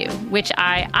for you, which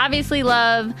I obviously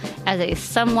love as a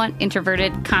somewhat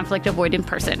introverted, conflict-avoidant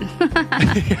person.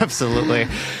 Absolutely.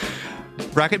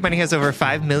 Rocket Money has over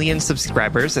 5 million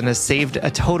subscribers and has saved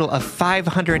a total of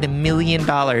 $500 million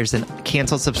in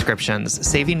canceled subscriptions,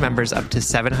 saving members up to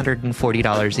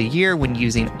 $740 a year when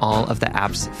using all of the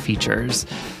app's features.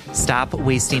 Stop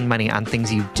wasting money on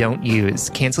things you don't use.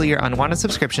 Cancel your unwanted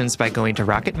subscriptions by going to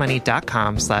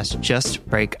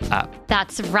rocketmoney.com/justbreakup.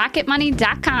 That's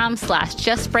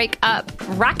rocketmoney.com/justbreakup.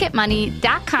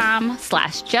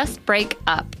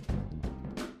 rocketmoney.com/justbreakup.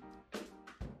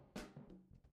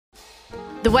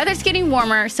 The weather's getting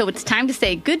warmer, so it's time to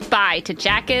say goodbye to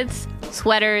jackets,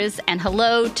 sweaters, and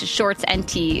hello to shorts and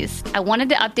tees. I wanted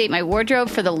to update my wardrobe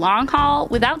for the long haul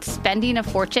without spending a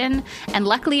fortune, and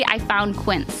luckily I found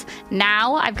Quince.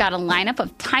 Now I've got a lineup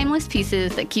of timeless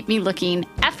pieces that keep me looking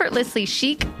effortlessly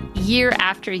chic year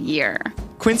after year.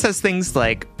 Quince has things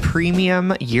like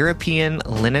premium European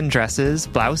linen dresses,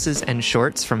 blouses, and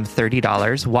shorts from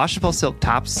 $30, washable silk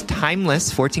tops,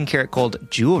 timeless 14-karat gold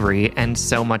jewelry, and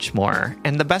so much more.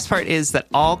 And the best part is that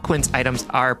all Quince items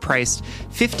are priced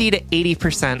 50 to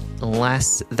 80%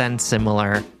 less than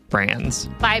similar brands.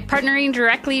 By partnering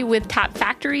directly with top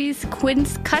factories,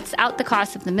 Quince cuts out the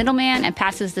cost of the middleman and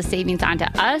passes the savings on to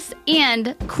us.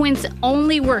 And Quince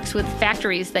only works with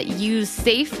factories that use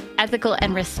safe, ethical,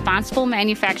 and responsible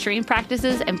manufacturing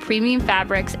practices and premium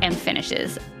fabrics and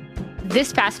finishes.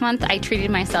 This past month, I treated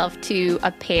myself to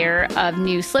a pair of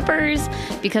new slippers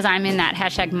because I'm in that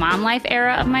hashtag mom life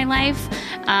era of my life,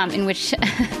 in which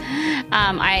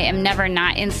I am never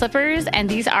not in slippers. And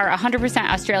these are 100%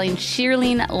 Australian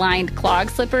shearling lined clog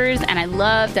slippers. And I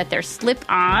love that they're slip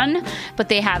on, but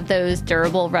they have those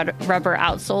durable rubber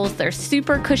outsoles. They're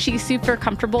super cushy, super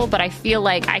comfortable, but I feel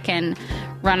like I can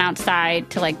run outside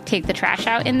to like take the trash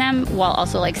out in them while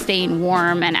also like staying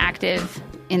warm and active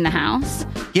in the house.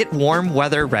 Get warm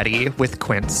weather ready with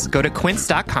Quince. Go to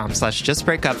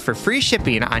quince.com/justbreakup for free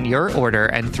shipping on your order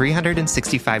and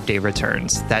 365-day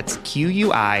returns. That's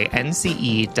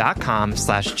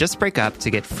QUINCE.com/justbreakup to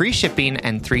get free shipping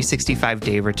and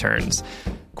 365-day returns.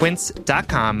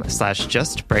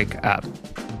 Quince.com/justbreakup.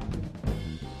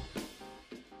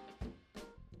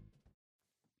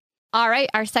 All right,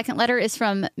 our second letter is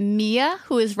from Mia,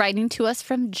 who is writing to us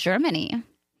from Germany.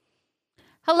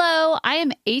 Hello, I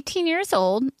am 18 years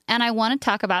old, and I want to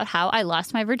talk about how I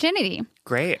lost my virginity.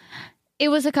 Great. It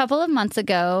was a couple of months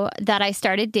ago that I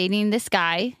started dating this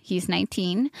guy, he's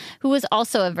 19, who was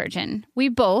also a virgin. We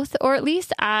both, or at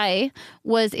least I,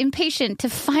 was impatient to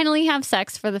finally have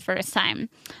sex for the first time.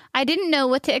 I didn't know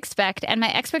what to expect, and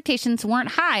my expectations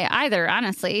weren't high either,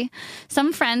 honestly.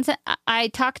 Some friends I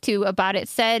talked to about it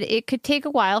said it could take a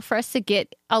while for us to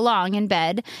get along in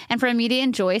bed and for me to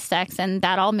enjoy sex, and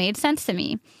that all made sense to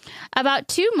me. About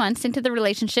 2 months into the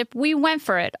relationship, we went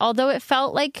for it, although it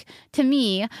felt like, to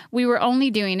me, we were only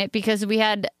doing it because we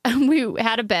had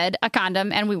a bed, a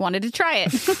condom, and we wanted to try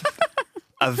it.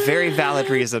 A very valid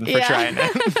reason for trying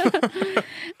it.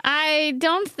 I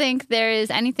don't think there is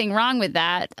anything wrong with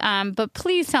that, but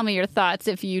please tell me your thoughts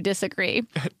if you disagree.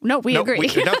 No, we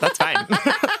agree. No, that's fine.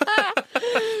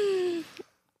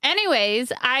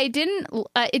 Anyways, it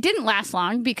didn't last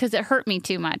long because it hurt me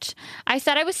too much. I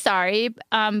said I was sorry,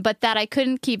 but that I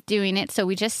couldn't keep doing it, so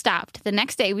we just stopped. The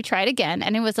next day, we tried again,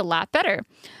 and it was a lot better.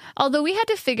 Although we had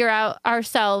to figure out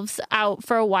ourselves out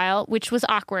for a while, which was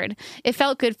awkward. It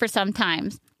felt good for some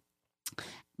times.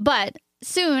 But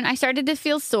soon I started to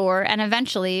feel sore, and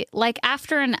eventually, like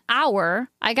after an hour,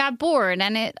 I got bored,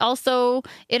 and it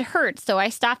hurt, so I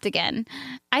stopped again.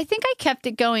 I think I kept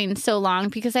it going so long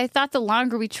because I thought the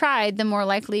longer we tried, the more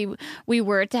likely we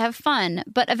were to have fun.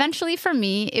 But eventually for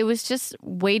me, it was just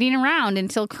waiting around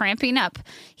until cramping up.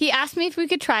 He asked me if we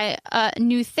could try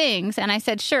new things, and I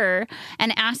said sure,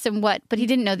 and asked him what, but he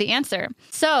didn't know the answer.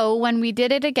 So when we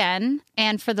did it again,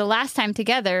 and for the last time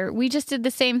together, we just did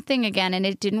the same thing again, and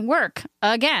it didn't work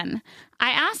again. I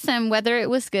asked him whether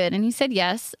it was good, and he said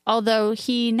yes, although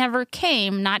he never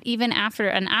came, not even after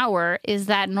an hour. Is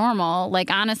that normal?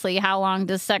 Like, honestly, how long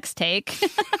does sex take?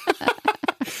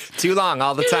 Too long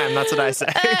all the time. That's what I say.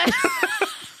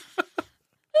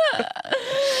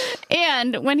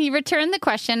 And when he returned the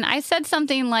question, I said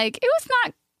something like, it was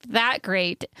not that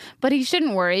great, but he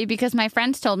shouldn't worry because my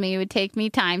friends told me it would take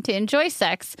me time to enjoy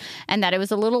sex and that it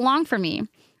was a little long for me.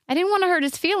 I didn't want to hurt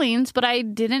his feelings, but I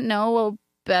didn't know a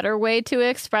better way to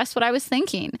express what I was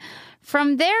thinking.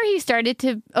 From there, he started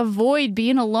to avoid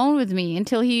being alone with me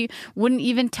until he wouldn't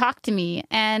even talk to me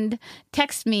and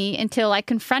text me until I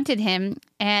confronted him.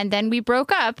 And then we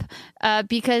broke up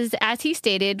because, as he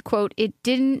stated, quote, it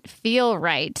didn't feel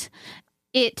right,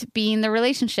 it being the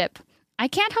relationship. I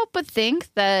can't help but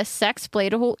think the sex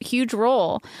played a huge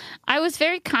role. I was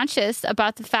very conscious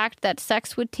about the fact that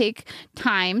sex would take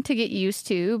time to get used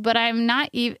to, but I'm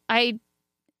not even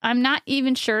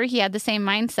sure he had the same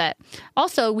mindset.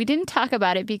 Also, we didn't talk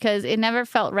about it because it never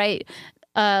felt right,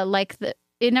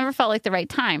 it never felt like the right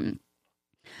time.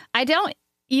 I don't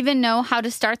even know how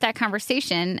to start that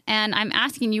conversation, and I'm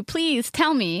asking you, please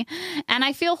tell me. And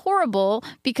I feel horrible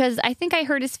because I think I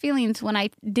hurt his feelings when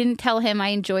I didn't tell him I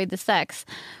enjoyed the sex.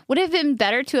 Would it have been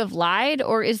better to have lied,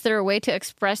 or is there a way to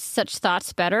express such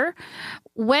thoughts better?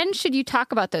 When should you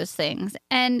talk about those things?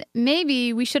 And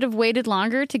maybe we should have waited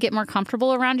longer to get more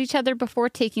comfortable around each other before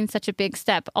taking such a big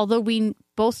step, although we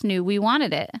both knew we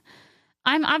wanted it.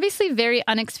 I'm obviously very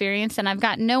unexperienced and I've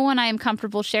got no one I am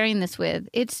comfortable sharing this with.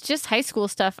 It's just high school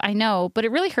stuff, I know, but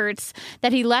it really hurts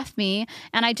that he left me.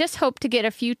 And I just hope to get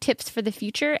a few tips for the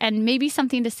future and maybe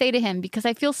something to say to him because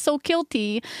I feel so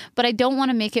guilty, but I don't want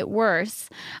to make it worse.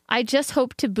 I just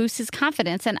hope to boost his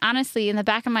confidence. And honestly, in the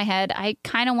back of my head, I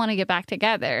kind of want to get back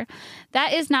together.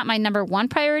 That is not my number one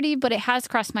priority, but it has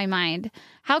crossed my mind.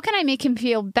 How can I make him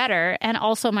feel better and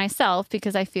also myself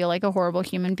because I feel like a horrible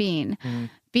human being?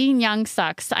 Being young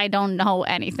sucks. I don't know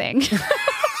anything. So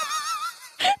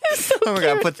oh my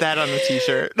God, put that on the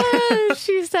t-shirt.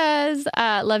 She says,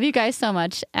 love you guys so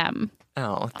much, M.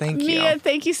 Oh, thank you. Mia,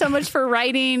 thank you so much for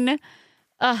writing.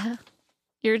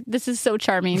 This is so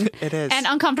charming. It is. And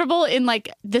uncomfortable in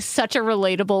like this such a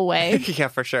relatable way. Yeah,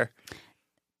 for sure.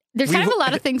 There's kind of a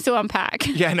lot of things to unpack.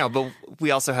 Yeah, no, but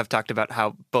we also have talked about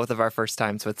how both of our first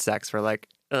times with sex were like,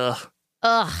 ugh.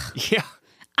 Yeah.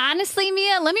 Honestly,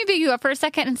 Mia, let me big you up for a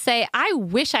second and say, I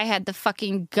wish I had the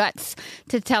fucking guts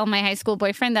to tell my high school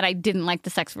boyfriend that I didn't like the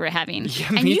sex we were having. Yeah,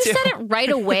 and me you too. said it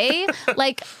right away.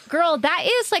 Like, girl, that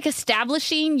is like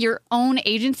establishing your own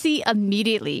agency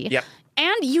immediately. Yep.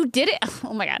 And you did it.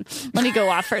 Oh my God. Let me go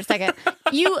off for a second.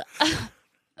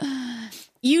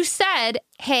 You said,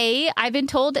 hey, I've been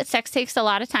told that sex takes a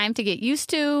lot of time to get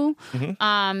used to.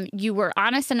 Mm-hmm. You were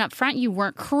honest and upfront. You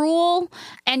weren't cruel.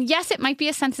 And yes, it might be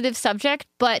a sensitive subject,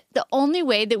 but the only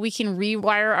way that we can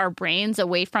rewire our brains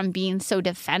away from being so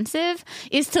defensive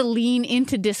is to lean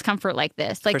into discomfort like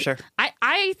this. Like, for sure.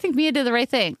 I think Mia did the right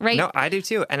thing, right? No, I do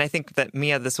too. And I think that,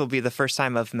 Mia, this will be the first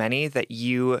time of many that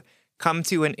you come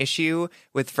to an issue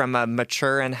with from a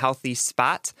mature and healthy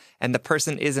spot, and the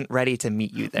person isn't ready to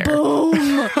meet you there. Boom!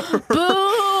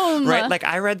 Boom! Right? Like,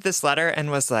 I read this letter and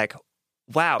was like,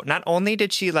 wow, not only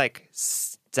did she like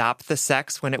stop the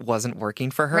sex when it wasn't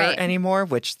working for her anymore,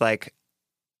 which like,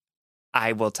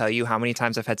 I will tell you how many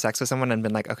times I've had sex with someone and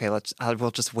been like, okay,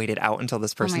 we'll just wait it out until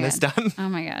this person is done. Oh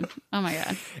my God. Oh my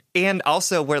God. And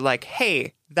also we're like,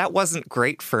 hey, that wasn't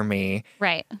great for me.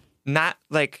 Right.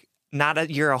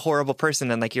 You're a horrible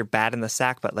person and like you're bad in the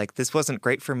sack, but like this wasn't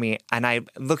great for me. And I'm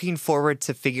looking forward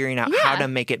to figuring out how to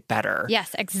make it better.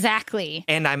 Yes, exactly.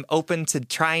 And I'm open to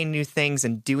trying new things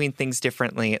and doing things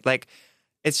differently. Like,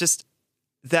 it's just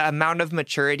the amount of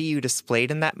maturity you displayed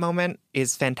in that moment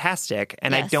is fantastic.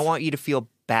 And I don't want you to feel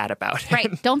bad about it.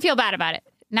 Right. Don't feel bad about it.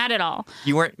 Not at all.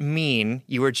 You weren't mean.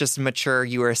 You were just mature.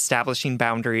 You were establishing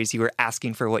boundaries. You were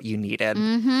asking for what you needed.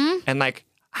 Mm-hmm. And like,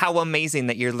 how amazing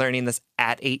that you're learning this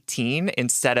at 18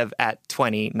 instead of at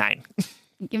 29.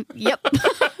 Yep.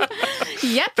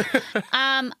 Yep.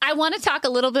 I want to talk a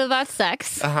little bit about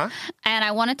sex. Uh-huh. And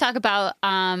I want to talk about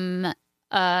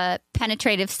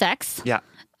penetrative sex. Yeah.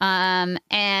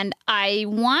 And I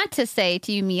want to say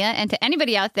to you, Mia, and to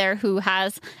anybody out there who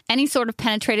has any sort of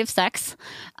penetrative sex,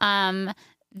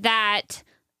 that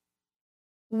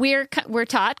we're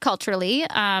taught culturally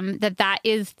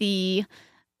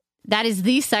that is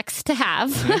the sex to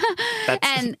have. That's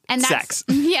and that's sex.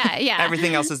 Yeah.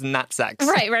 Everything else is not sex.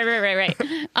 Right.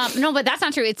 No, but that's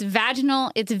not true. It's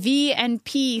vaginal. It's V and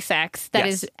P sex. That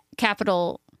is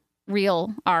capital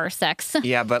real R sex.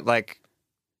 Yeah, but like,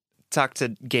 talk to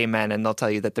gay men and they'll tell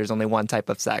you that there's only one type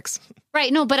of sex.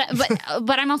 Right. No, but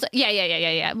I'm also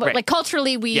yeah. But like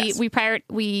culturally, we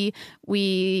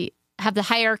have the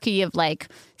hierarchy of like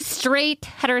straight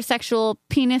heterosexual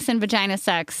penis and vagina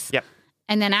sex. Yep.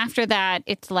 And then after that,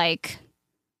 it's like,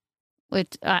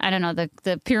 I don't know,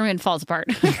 the pyramid falls apart,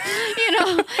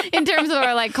 in terms of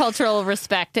our like cultural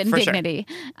respect and dignity.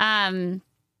 Sure.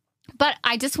 But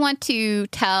I just want to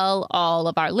tell all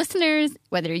of our listeners,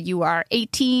 whether you are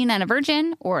 18 and a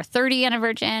virgin or 30 and a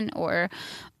virgin or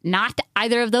not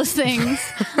either of those things,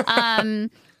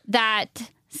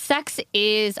 that sex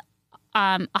is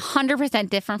 100%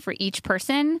 different for each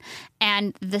person.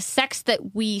 And the sex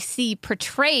that we see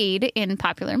portrayed in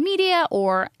popular media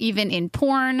or even in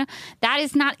porn, that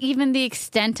is not even the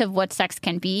extent of what sex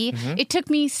can be. Mm-hmm. It took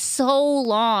me so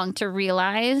long to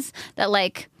realize that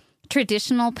like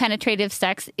traditional penetrative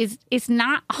sex is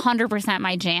not 100%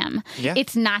 my jam. Yeah.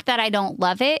 It's not that I don't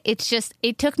love it. It's just,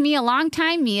 it took me a long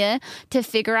time, Mia, to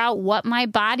figure out what my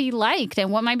body liked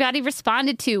and what my body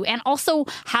responded to, and also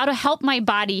how to help my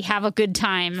body have a good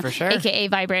time, for sure. AKA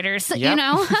vibrators, you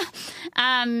know?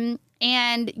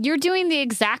 And you're doing the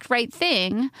exact right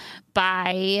thing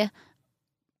by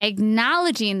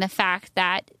acknowledging the fact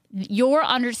that your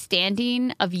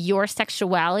understanding of your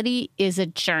sexuality is a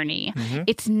journey. Mm-hmm.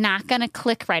 It's not going to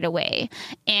click right away.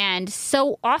 And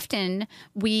so often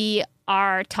we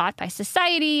are taught by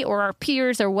society or our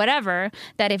peers or whatever,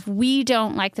 that if we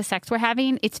don't like the sex we're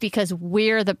having, it's because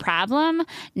we're the problem,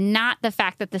 not the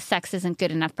fact that the sex isn't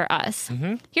good enough for us.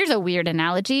 Mm-hmm. Here's a weird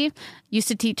analogy. Used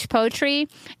to teach poetry,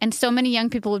 and so many young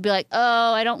people would be like,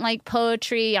 oh, I don't like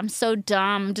poetry. I'm so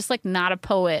dumb. I'm just like not a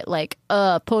poet. Like,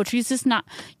 poetry's just not,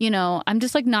 I'm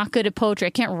just like not good at poetry.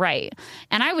 I can't write.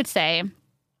 And I would say,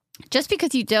 just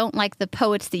because you don't like the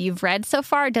poets that you've read so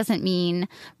far doesn't mean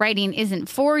writing isn't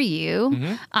for you.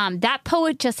 Mm-hmm. That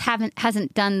poet just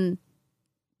hasn't done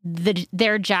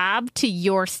their job to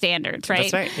your standards,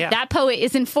 right? That's right. Yeah. That poet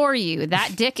isn't for you.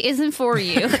 That dick isn't for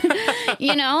you.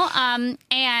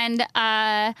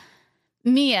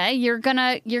 Mia, you're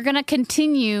gonna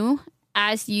continue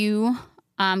as you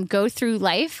go through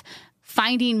life,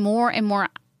 finding more and more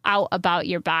out about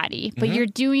your body, but you're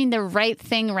doing the right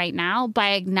thing right now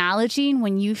by acknowledging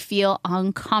when you feel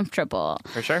uncomfortable.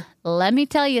 For sure. Let me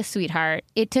tell you, sweetheart,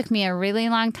 it took me a really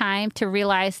long time to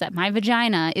realize that my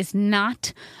vagina is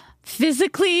not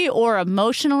physically or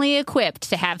emotionally equipped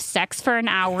to have sex for an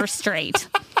hour straight.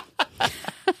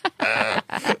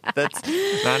 That's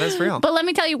not as real. But let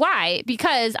me tell you why.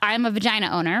 Because I'm a vagina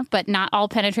owner, but not all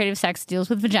penetrative sex deals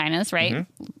with vaginas, right?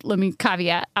 Mm-hmm. Let me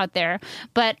caveat out there.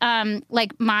 But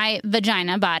like my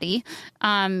vagina body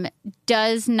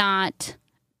does not,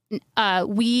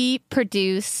 we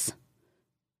produce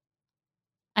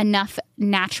enough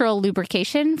natural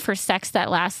lubrication for sex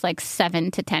that lasts like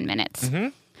 7 to 10 minutes. Mm-hmm.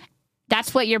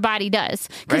 That's what your body does.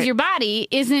 Because your body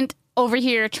isn't over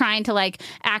here trying to like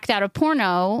act out a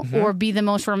porno or be the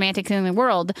most romantic thing in the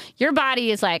world. Your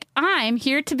body is like, I'm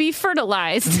here to be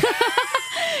fertilized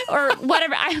or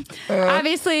whatever.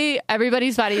 Obviously,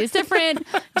 everybody's body is different.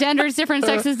 Gender is different.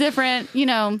 Sex is different,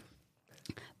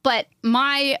 But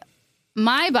my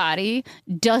body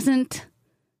doesn't,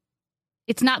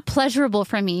 it's not pleasurable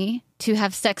for me to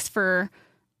have sex for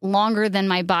longer than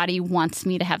my body wants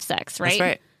me to have sex, right? That's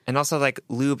right. And also, like,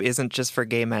 lube isn't just for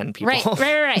gay men, people.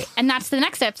 Right. And that's the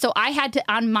next step. So I had to,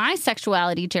 on my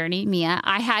sexuality journey, Mia,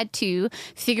 I had to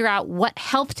figure out what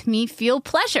helped me feel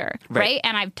pleasure, right?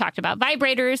 And I've talked about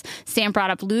vibrators. Sam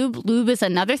brought up lube. Lube is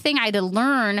another thing. I had to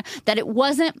learn that it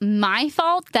wasn't my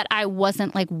fault that I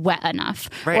wasn't, like, wet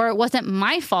enough. Right. Or it wasn't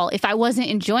my fault if I wasn't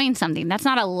enjoying something. That's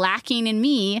not a lacking in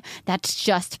me. That's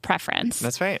just preference.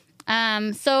 That's right.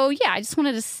 So yeah, I just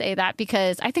wanted to say that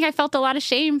because I think I felt a lot of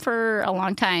shame for a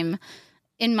long time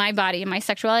in my body and my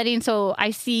sexuality. And so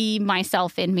I see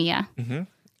myself in Mia. Mm-hmm.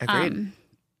 Agreed.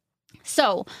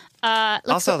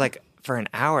 Also, like for an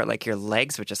hour, like your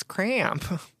legs would just cramp.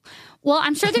 Well,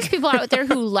 I'm sure there's people out there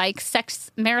who like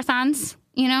sex marathons,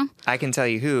 I can tell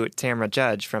you who, Tamra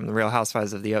Judge from The Real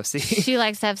Housewives of the OC. She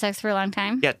likes to have sex for a long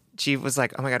time. Yeah. She was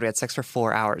like, oh my God, we had sex for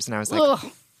 4 hours. And I was like,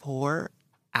 ugh. 4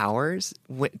 hours?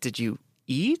 Did you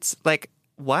eat? Like,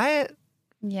 what?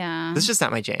 Yeah. This is just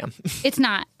not my jam. It's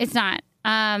not. It's not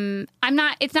my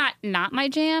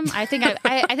jam. I think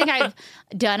I've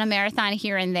done a marathon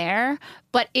here and there,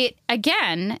 but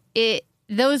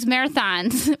those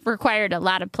marathons required a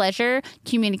lot of pleasure,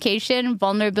 communication,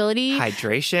 vulnerability,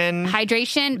 hydration,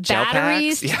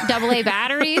 batteries, AA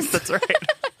batteries. That's right.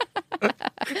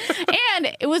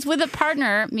 And it was with a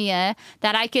partner, Mia,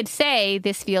 that I could say,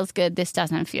 this feels good, this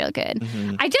doesn't feel good.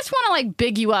 Mm-hmm. I just want to like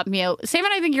big you up, Mia. Sam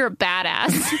and I think you're a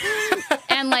badass.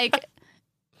 And like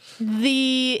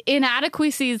the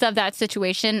inadequacies of that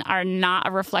situation are not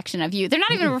a reflection of you. They're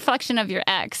not even a reflection of your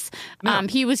ex. No.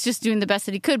 He was just doing the best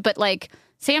that he could. But like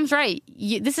Sam's right.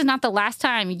 This is not the last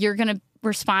time you're going to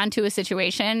respond to a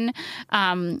situation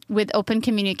with open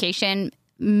communication,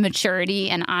 maturity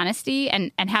and honesty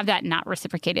and have that not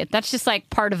reciprocated. That's just like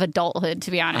part of adulthood,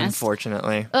 to be honest.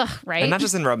 Unfortunately. Ugh, right? And not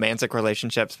just in romantic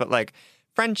relationships, but like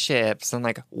friendships and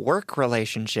like work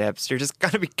relationships. You're just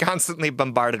going to be constantly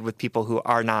bombarded with people who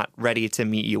are not ready to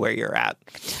meet you where you're at.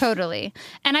 Totally.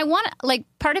 And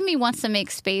part of me wants to make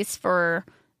space for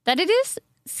that. It is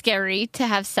scary to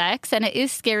have sex and it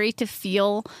is scary to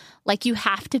feel like you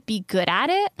have to be good at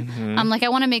it. Mm-hmm. I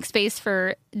want to make space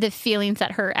for the feelings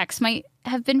that her ex might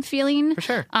have been feeling. For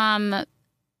sure.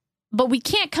 But we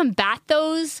can't combat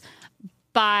those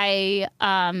by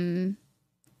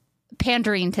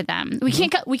pandering to them. We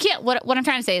can't. What I'm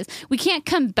trying to say is we can't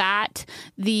combat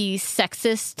the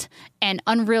sexist and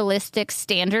unrealistic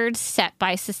standards set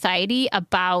by society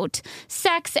about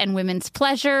sex and women's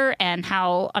pleasure and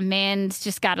how a man's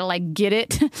just got to like get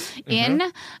it in. Mm-hmm.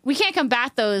 We can't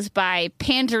combat those by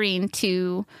pandering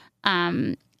to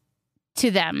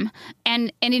them.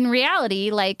 And in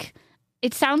reality, like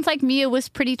it sounds like Mia was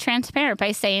pretty transparent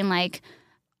by saying like,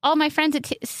 all my friends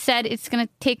said it's going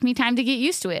to take me time to get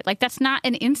used to it. Like, that's not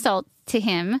an insult to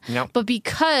him. Nope. But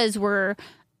because the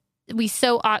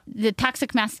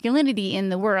toxic masculinity in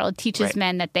the world teaches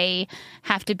men that they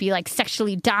have to be like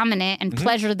sexually dominant and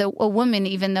pleasure a woman,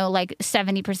 even though like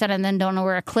 70% of them don't know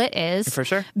where a clit is. For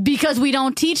sure. Because we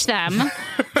don't teach them.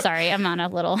 Sorry, I'm on a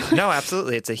little. No,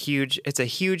 absolutely. It's a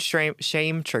huge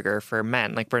shame trigger for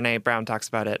men. Like Brene Brown talks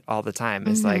about it all the time.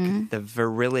 It's like the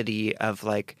virility of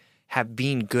like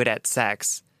being good at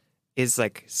sex is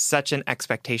like such an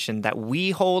expectation that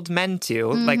we hold men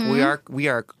to. Like we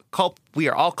are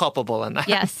all culpable in that.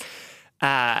 Yes.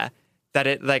 That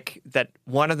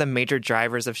one of the major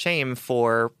drivers of shame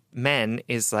for men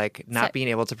is like not being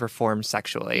able to perform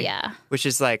sexually. Yeah. Which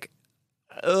is like,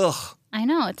 ugh. I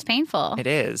know, it's painful. It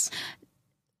is.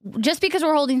 Just because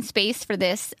we're holding space for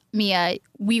this, Mia,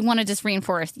 we want to just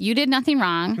reinforce you did nothing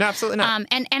wrong. No, absolutely not.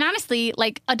 And honestly,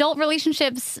 like adult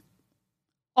relationships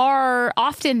are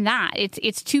often that.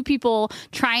 It's two people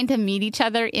trying to meet each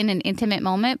other in an intimate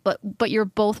moment, but you're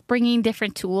both bringing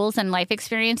different tools and life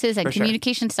experiences and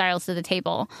communication styles to the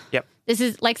table. Yep. This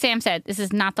is, like Sam said, this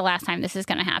is not the last time this is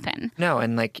going to happen. No,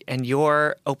 and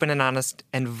your open and honest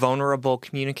and vulnerable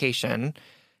communication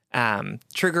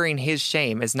triggering his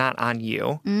shame is not on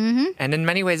you. And in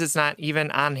many ways, it's not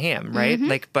even on him, right?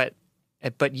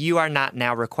 But you are not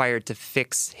now required to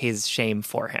fix his shame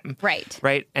for him.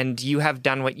 Right. And you have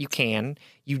done what you can.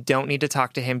 You don't need to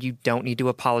talk to him. You don't need to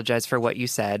apologize for what you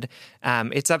said.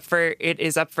 It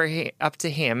is up to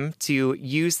him to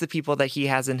use the people that he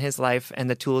has in his life and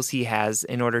the tools he has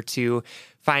in order to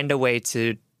find a way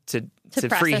to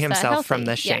free himself from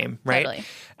the shame. Right.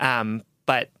 Totally.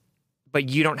 But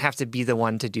you don't have to be the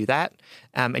one to do that.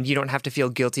 And you don't have to feel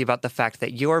guilty about the fact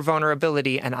that your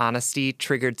vulnerability and honesty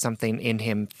triggered something in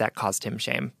him that caused him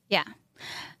shame. Yeah.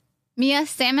 Mia,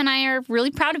 Sam and I are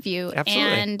really proud of you.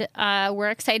 Absolutely. And we're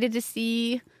excited to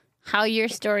see how your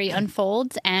story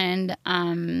unfolds. And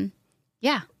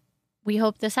we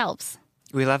hope this helps.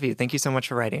 We love you. Thank you so much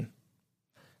for writing.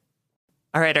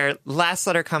 All right. Our last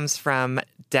letter comes from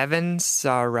Devin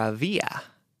Saravia,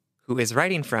 who is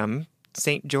writing from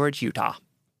St. George, Utah.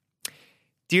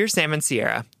 Dear Sam and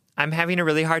Sierra, I'm having a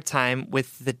really hard time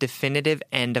with the definitive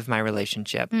end of my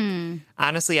relationship.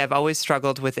 Honestly, I've always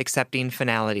struggled with accepting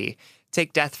finality.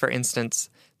 Take death, for instance.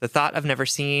 The thought of never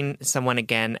seeing someone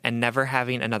again and never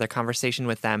having another conversation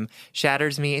with them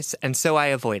shatters me, and so I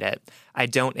avoid it. I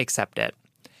don't accept it.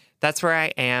 That's where I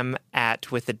am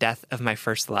at with the death of my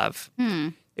first love.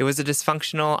 It was a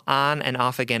dysfunctional on and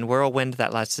off again whirlwind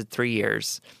that lasted 3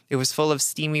 years. It was full of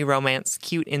steamy romance,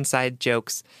 cute inside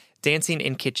jokes, dancing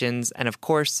in kitchens, and of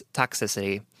course,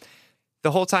 toxicity.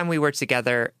 The whole time we were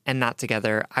together and not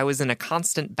together, I was in a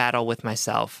constant battle with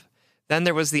myself. Then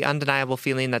there was the undeniable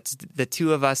feeling that the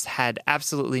two of us had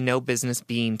absolutely no business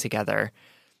being together.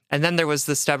 And then there was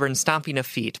the stubborn stomping of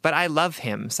feet, but I love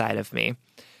him side of me.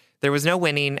 There was no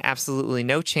winning, absolutely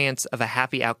no chance of a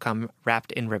happy outcome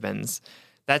wrapped in ribbons.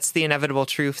 That's the inevitable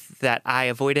truth that I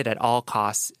avoided at all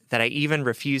costs, that I even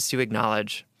refused to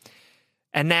acknowledge.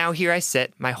 And now here I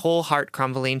sit, my whole heart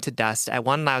crumbling to dust at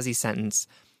one lousy sentence.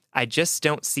 I just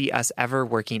don't see us ever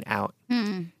working out.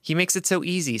 He makes it so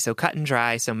easy, so cut and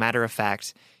dry, so matter of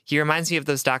fact. He reminds me of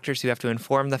those doctors who have to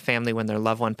inform the family when their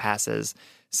loved one passes.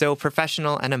 So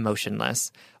professional and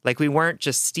emotionless. Like we weren't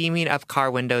just steaming up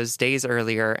car windows days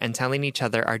earlier and telling each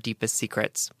other our deepest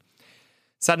secrets.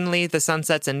 Suddenly, the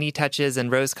sunsets and knee touches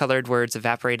and rose-colored words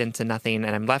evaporate into nothing,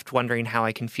 and I'm left wondering how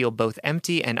I can feel both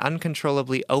empty and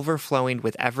uncontrollably overflowing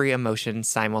with every emotion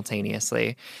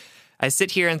simultaneously. I sit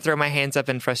here and throw my hands up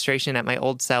in frustration at my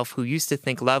old self who used to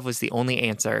think love was the only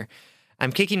answer.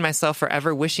 I'm kicking myself for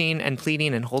ever wishing and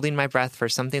pleading and holding my breath for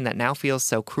something that now feels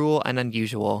so cruel and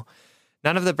unusual.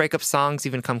 None of the breakup songs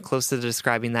even come close to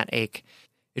describing that ache.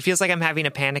 It feels like I'm having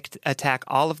a panic attack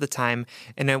all of the time,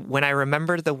 and when I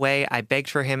remember the way I begged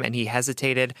for him and he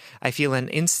hesitated, I feel an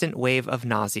instant wave of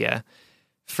nausea.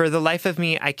 For the life of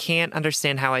me, I can't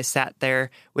understand how I sat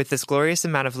there with this glorious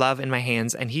amount of love in my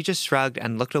hands, and he just shrugged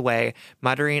and looked away,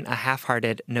 muttering a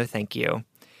half-hearted no thank you.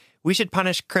 We should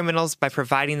punish criminals by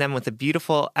providing them with a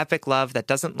beautiful, epic love that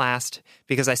doesn't last,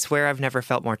 because I swear I've never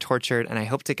felt more tortured, and I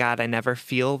hope to God I never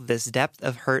feel this depth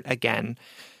of hurt again.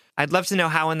 I'd love to know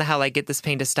how in the hell I get this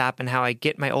pain to stop and how I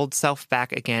get my old self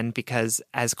back again, because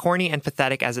as corny and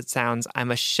pathetic as it sounds, I'm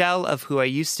a shell of who I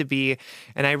used to be,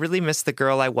 and I really miss the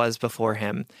girl I was before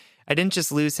him. I didn't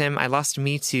just lose him, I lost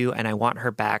me too, and I want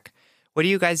her back. What do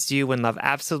you guys do when love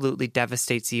absolutely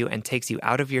devastates you and takes you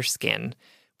out of your skin?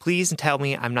 Please tell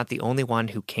me I'm not the only one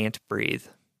who can't breathe.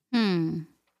 All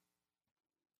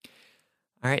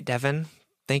right, Devin,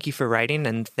 thank you for writing,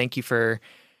 and thank you for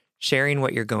sharing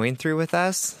what you're going through with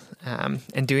us,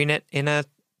 and doing it in a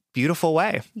beautiful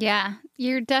way. Yeah.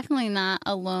 You're definitely not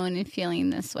alone in feeling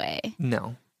this way.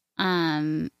 No.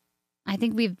 I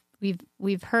think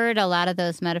we've heard a lot of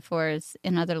those metaphors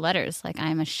in other letters, like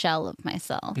I'm a shell of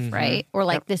myself, right? Or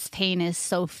like this pain is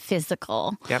so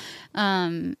physical. Yep.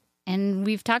 And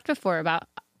we've talked before about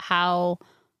how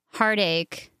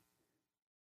heartache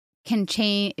can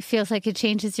change, it feels like it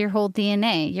changes your whole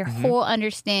DNA, your whole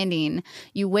understanding.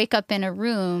 You wake up in a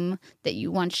room that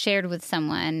you once shared with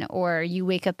someone, or you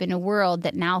wake up in a world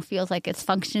that now feels like it's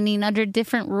functioning under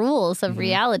different rules of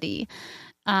reality.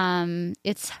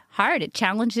 It's hard. It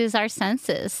challenges our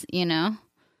senses, you know?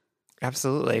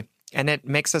 Absolutely. And it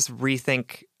makes us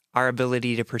rethink our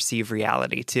ability to perceive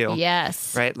reality too.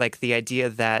 Yes. Right? Like the idea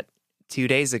that 2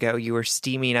 days ago you were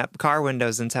steaming up car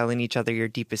windows and telling each other your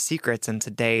deepest secrets, and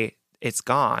today it's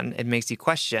gone. It makes you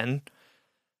question,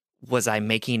 was I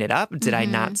making it up? Did I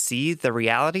not see the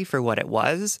reality for what it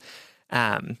was?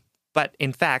 But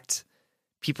in fact,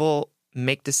 people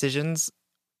make decisions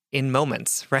in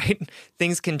moments, right?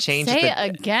 Things can change. Say it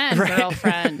again, right?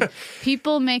 Girlfriend.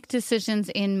 People make decisions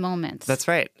in moments. That's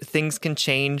right. Things can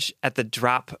change at the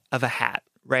drop of a hat,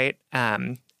 right?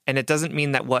 And it doesn't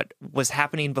mean that what was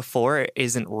happening before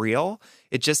isn't real.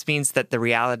 It just means that the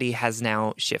reality has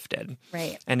now shifted.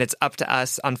 Right. And it's up to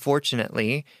us,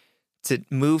 unfortunately, to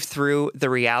move through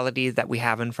the reality that we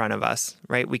have in front of us,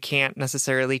 right? We can't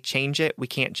necessarily change it. We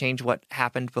can't change what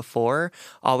happened before.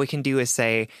 All we can do is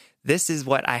say, this is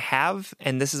what I have,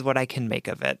 and this is what I can make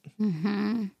of it.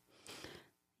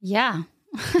 Yeah.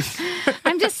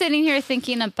 I'm just sitting here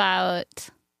thinking about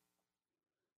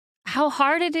how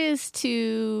hard it is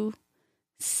to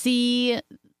see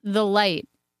the light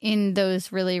in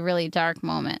those really, really dark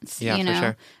moments. Yeah, you know? for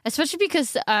sure. Especially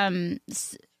because time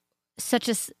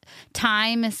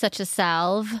is such a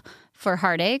salve for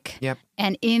heartache. Yep.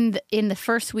 And in the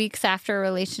first weeks after a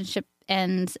relationship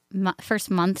ends, first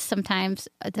month, sometimes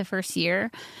the first year,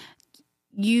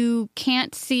 you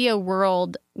can't see a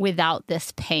world without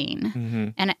this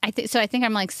pain. And I think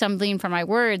I'm like stumbling for my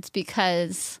words,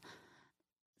 because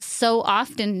so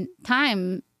often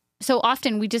we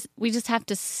just have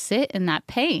to sit in that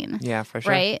pain. Yeah, for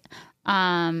sure. Right.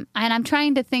 And I'm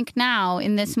trying to think now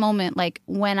in this moment, like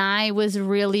when I was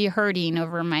really hurting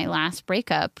over my last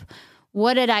breakup,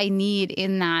 what did I need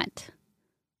in that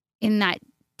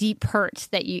deep hurt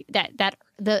that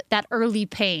early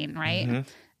pain, right?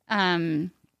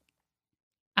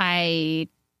 I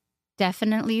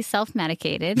definitely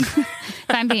self-medicated, if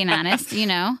I'm being honest, you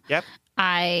know? Yep.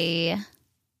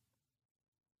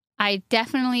 I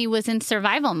definitely was in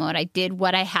survival mode. I did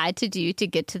what I had to do to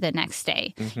get to the next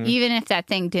day, even if that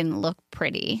thing didn't look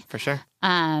pretty. For sure.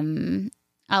 A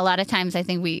lot of times I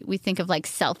think we think of like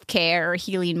self-care or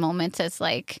healing moments as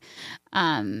like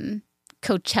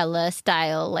Coachella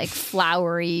style, like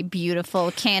flowery,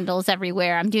 beautiful candles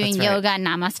everywhere. I'm doing yoga,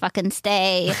 namaste fucking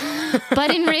stay.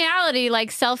 But in reality, like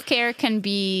self-care can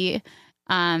be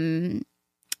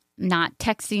not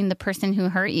texting the person who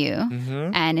hurt you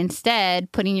and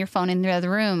instead putting your phone in the other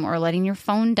room or letting your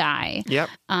phone die. Yep.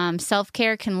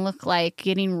 Self-care can look like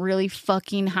getting really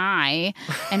fucking high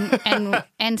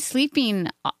and sleeping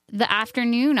the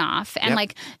afternoon off. And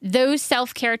like those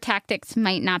self-care tactics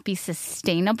might not be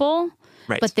sustainable,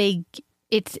 but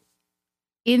it's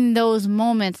in those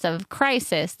moments of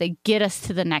crisis, they get us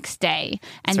to the next day.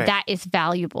 And that is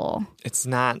valuable. It's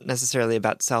not necessarily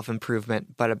about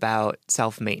self-improvement, but about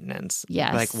self-maintenance.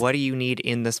 Yes. Like, what do you need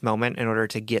in this moment in order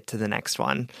to get to the next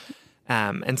one?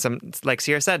 And like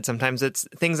Sierra said, sometimes it's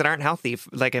things that aren't healthy.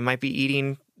 Like it might be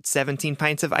eating 17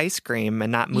 pints of ice cream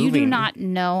and not moving. You do not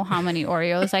know how many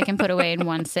Oreos I can put away in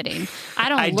one sitting. I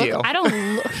don't look.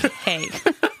 Hey.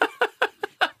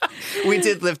 We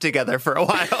did live together for a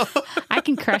while. I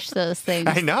can crush those things.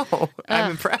 I know.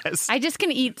 I'm impressed. I just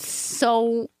can eat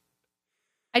I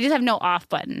just have no off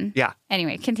button. Yeah.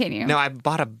 Anyway, continue. No, I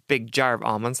bought a big jar of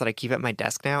almonds that I keep at my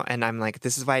desk now. And I'm like,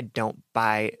 this is why I don't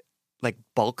buy like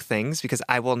bulk things, because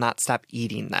I will not stop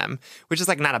eating them, which is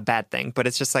like not a bad thing. But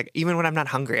it's just like, even when I'm not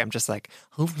hungry, I'm just like,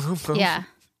 Yeah,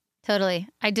 totally.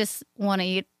 I just want to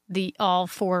eat all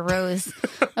 4 rows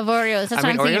of Oreos. That's what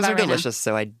I'm thinking Oreos about are delicious,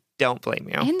 so I don't blame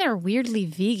you. And they're weirdly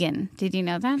vegan. Did you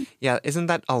know that? Yeah, isn't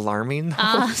that alarming?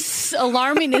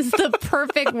 Alarming is the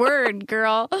perfect word,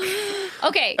 girl.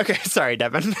 Okay, sorry,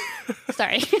 Devin.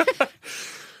 Sorry.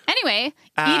 Anyway,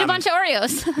 eat a bunch of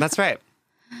Oreos. That's right.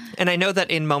 And I know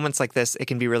that in moments like this, it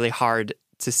can be really hard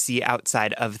to see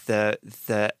outside of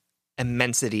the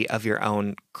immensity of your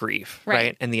own grief,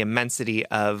 right? And the immensity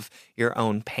of your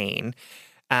own pain.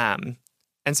 And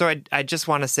so I just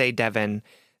want to say, Devin,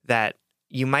 that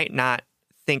you might not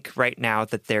think right now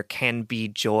that there can be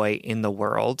joy in the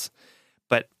world,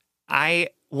 but I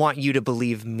want you to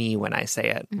believe me when I say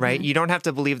it, right? You don't have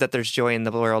to believe that there's joy in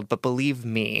the world, but believe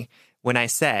me when I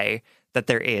say that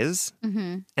there is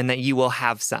and that you will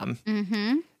have some.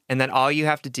 And that all you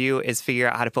have to do is figure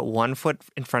out how to put one foot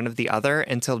in front of the other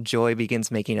until joy begins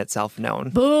making itself known.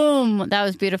 Boom. That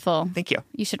was beautiful. Thank you.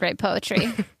 You should write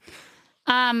poetry.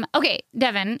 Okay,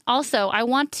 Devin, also, I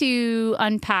want to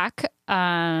unpack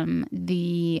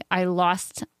the I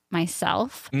lost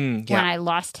myself when I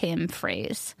lost him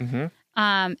phrase.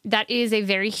 That is a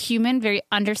very human, very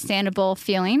understandable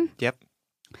feeling. Yep.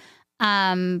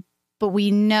 But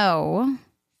we know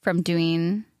from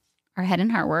doing our head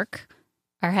and heart work,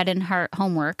 our head and heart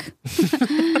homework,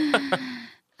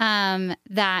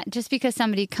 that just because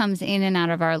somebody comes in and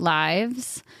out of our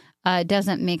lives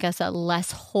doesn't make us a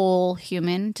less whole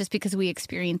human. Just because we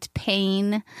experience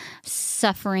pain,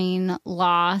 suffering,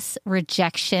 loss,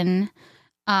 rejection,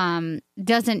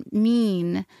 doesn't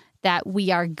mean that we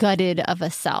are gutted of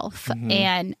a self.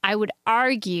 And I would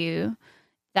argue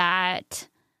that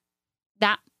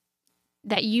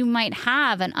you might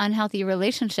have an unhealthy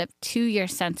relationship to your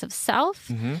sense of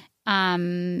self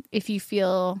if you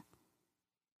feel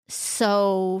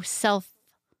so selfless,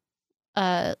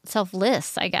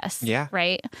 I guess. Yeah.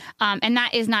 Right. And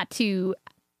that is not to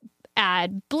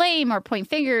add blame or point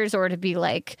fingers or to be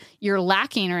like you're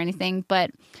lacking or anything.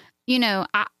 But, you know,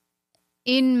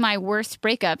 in my worst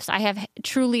breakups, I have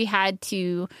truly had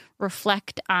to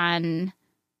reflect on,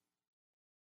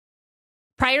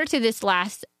 prior to this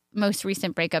most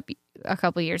recent breakup a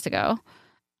couple years ago,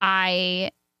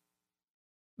 breakups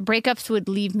would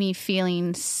leave me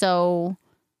feeling so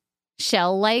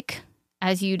shell-like,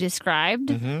 as you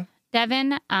described,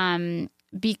 Devin,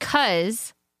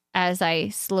 because, as I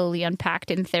slowly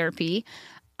unpacked in therapy,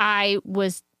 I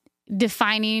was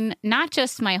defining not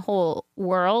just my whole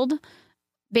world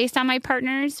based on my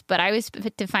partners, but I was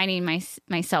defining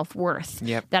my self-worth.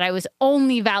 Yep. That I was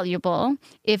only valuable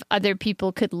if other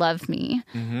people could love me.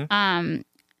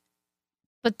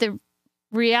 But the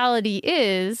reality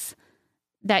is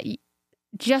that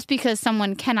just because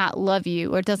someone cannot love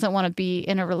you or doesn't want to be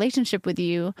in a relationship with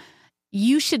you,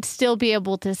 you should still be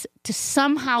able to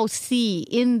somehow see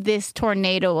in this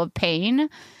tornado of pain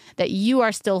that you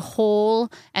are still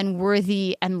whole and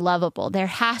worthy and lovable. There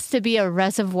has to be a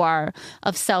reservoir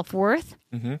of self-worth,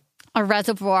 a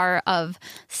reservoir of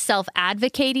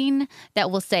self-advocating that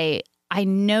will say, I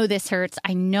know this hurts.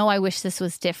 I know I wish this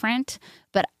was different,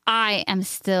 but I am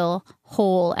still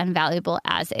whole and valuable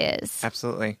as is.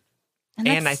 Absolutely.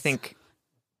 And I think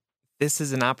this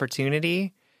is an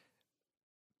opportunity,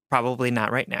 probably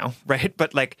not right now, right?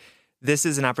 But like, this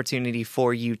is an opportunity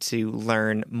for you to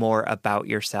learn more about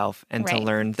yourself and to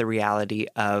learn the reality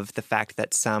of the fact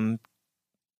that some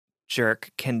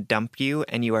jerk can dump you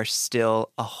and you are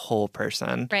still a whole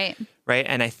person. Right. Right.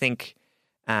 And I think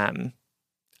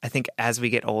as we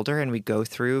get older and we go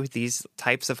through these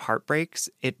types of heartbreaks,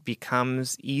 it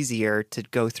becomes easier to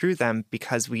go through them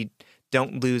because we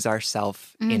don't lose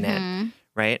ourselves in it.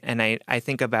 Right. And I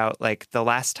think about like the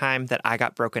last time that I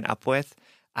got broken up with,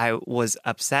 I was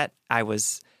upset, I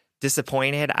was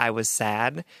disappointed, I was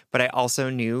sad, but I also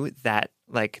knew that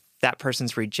like that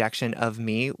person's rejection of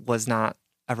me was not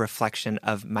a reflection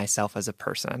of myself as a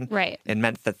person. Right. It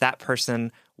meant that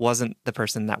person wasn't the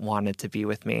person that wanted to be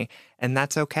with me. And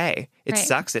that's okay. It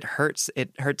sucks. It hurts.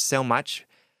 It hurts so much.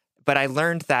 But I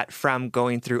learned that from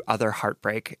going through other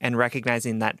heartbreak and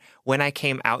recognizing that when I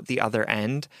came out the other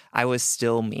end, I was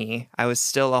still me. I was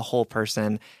still a whole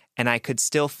person. And I could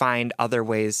still find other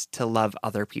ways to love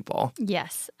other people.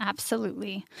 Yes,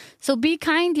 absolutely. So be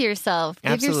kind to yourself.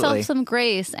 Absolutely. Give yourself some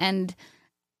grace. And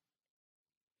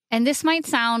this might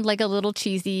sound like a little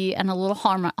cheesy and a little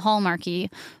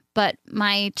hallmarky, but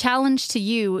my challenge to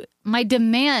you, my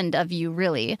demand of you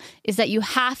really, is that you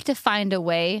have to find a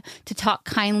way to talk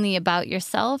kindly about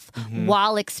yourself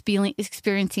while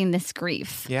experiencing this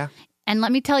grief. Yeah. And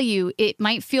let me tell you, it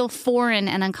might feel foreign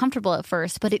and uncomfortable at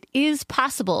first, but it is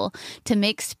possible to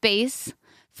make space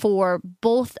for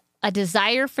both a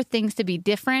desire for things to be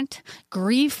different,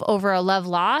 grief over a love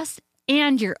lost,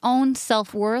 and your own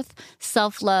self-worth,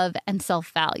 self-love, and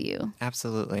self-value.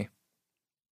 Absolutely.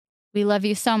 We love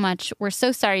you so much. We're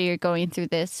so sorry you're going through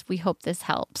this. We hope this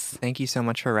helps. Thank you so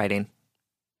much for writing.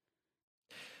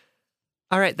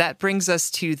 All right, that brings us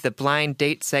to the blind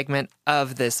date segment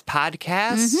of this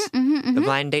podcast. The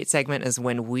blind date segment is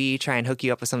when we try and hook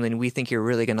you up with something we think you're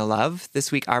really going to love. This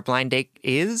week, our blind date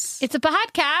is... It's a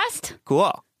podcast.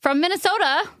 Cool. From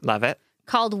Minnesota. Love it.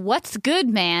 called What's Good,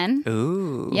 Man?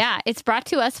 Ooh. Yeah, it's brought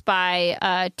to us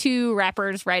by two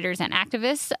rappers, writers, and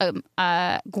activists.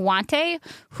 Guante,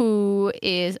 who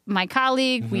is my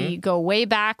colleague. We go way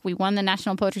back. We won the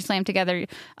National Poetry Slam together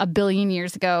a billion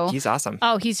years ago. He's awesome.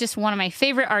 Oh, he's just one of my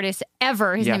favorite artists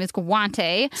ever. His name is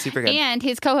Guante. Super good. And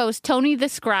his co-host, Tony the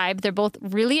Scribe. They're both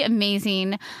really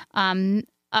amazing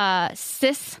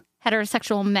cis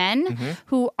heterosexual men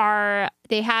who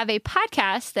they have a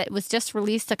podcast that was just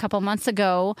released a couple months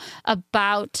ago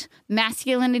about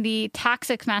masculinity,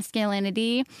 toxic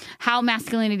masculinity, how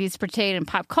masculinity is portrayed in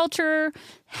pop culture,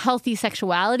 healthy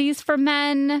sexualities for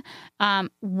men,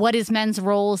 what is men's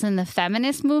roles in the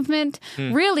feminist movement.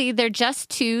 Really, they're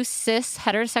just two cis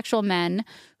heterosexual men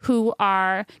who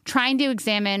are trying to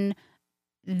examine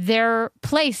their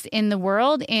place in the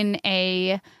world in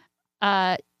a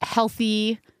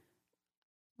healthy,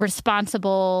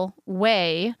 responsible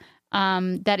way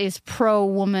that is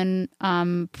pro-woman,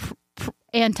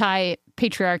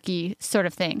 anti-patriarchy sort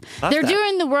of thing. They're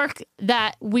doing the work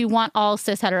that we want all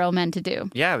cis hetero men to do.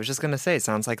 Yeah, I was just going to say, it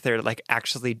sounds like they're like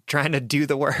actually trying to do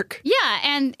the work. Yeah,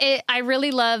 and I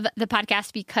really love the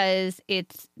podcast because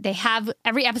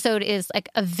every episode is like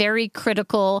a very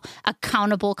critical,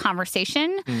 accountable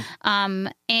conversation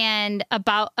and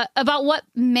about what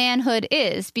manhood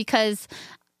is, because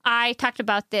I talked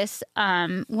about this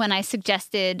when I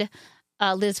suggested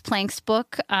Liz Plank's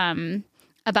book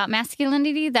about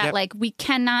masculinity, that like we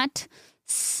cannot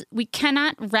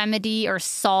remedy or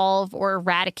solve or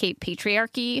eradicate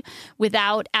patriarchy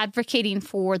without advocating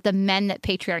for the men that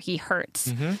patriarchy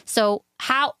hurts. So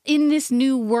how in this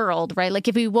new world, right? Like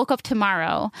if we woke up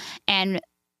tomorrow and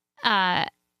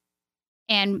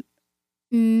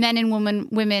men and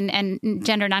women and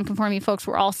gender nonconforming folks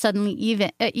were all suddenly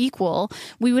equal,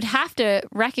 we would have to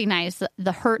recognize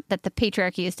the hurt that the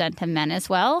patriarchy has done to men as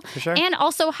well. For sure. And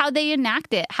also how they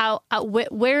enact it. How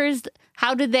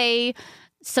do they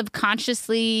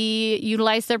subconsciously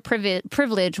utilize their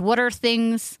privilege? What are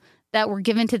things that were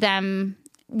given to them?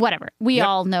 Whatever. We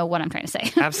all know what I'm trying to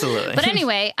say. Absolutely. But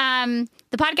anyway,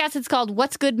 the podcast is called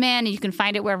What's Good, Man? And you can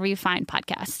find it wherever you find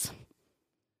podcasts.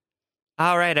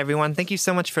 All right, everyone. Thank you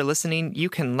so much for listening. You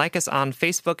can like us on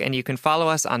Facebook and you can follow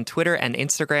us on Twitter and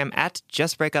Instagram at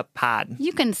JustBreakUpPod.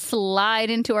 You can slide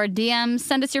into our DMs,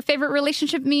 send us your favorite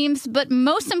relationship memes, but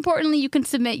most importantly, you can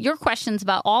submit your questions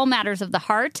about all matters of the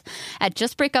heart at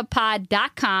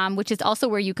JustBreakUpPod.com, which is also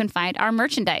where you can find our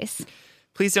merchandise.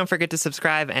 Please don't forget to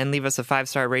subscribe and leave us a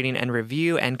 5-star rating and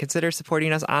review, and consider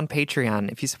supporting us on Patreon.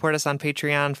 If you support us on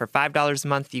Patreon for $5 a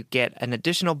month, you get an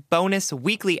additional bonus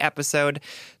weekly episode.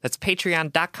 That's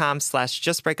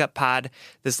patreon.com/justbreakuppod.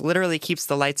 This literally keeps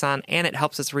the lights on, and it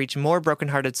helps us reach more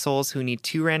brokenhearted souls who need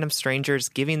two random strangers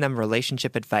giving them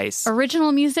relationship advice.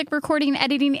 Original music, recording,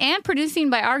 editing, and producing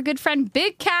by our good friend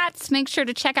Big Cats. Make sure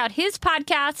to check out his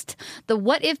podcast, the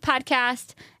What If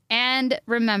Podcast. And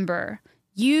remember,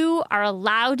 you are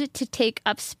allowed to take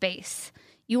up space.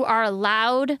 You are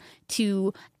allowed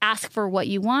to ask for what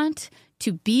you want,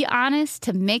 to be honest,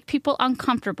 to make people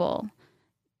uncomfortable.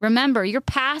 Remember, your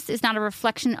past is not a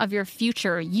reflection of your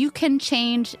future. You can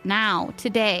change now,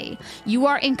 today. You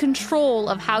are in control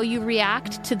of how you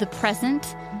react to the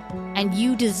present, and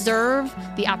you deserve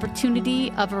the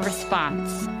opportunity of a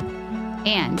response.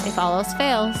 And if all else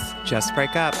fails, just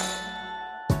break up.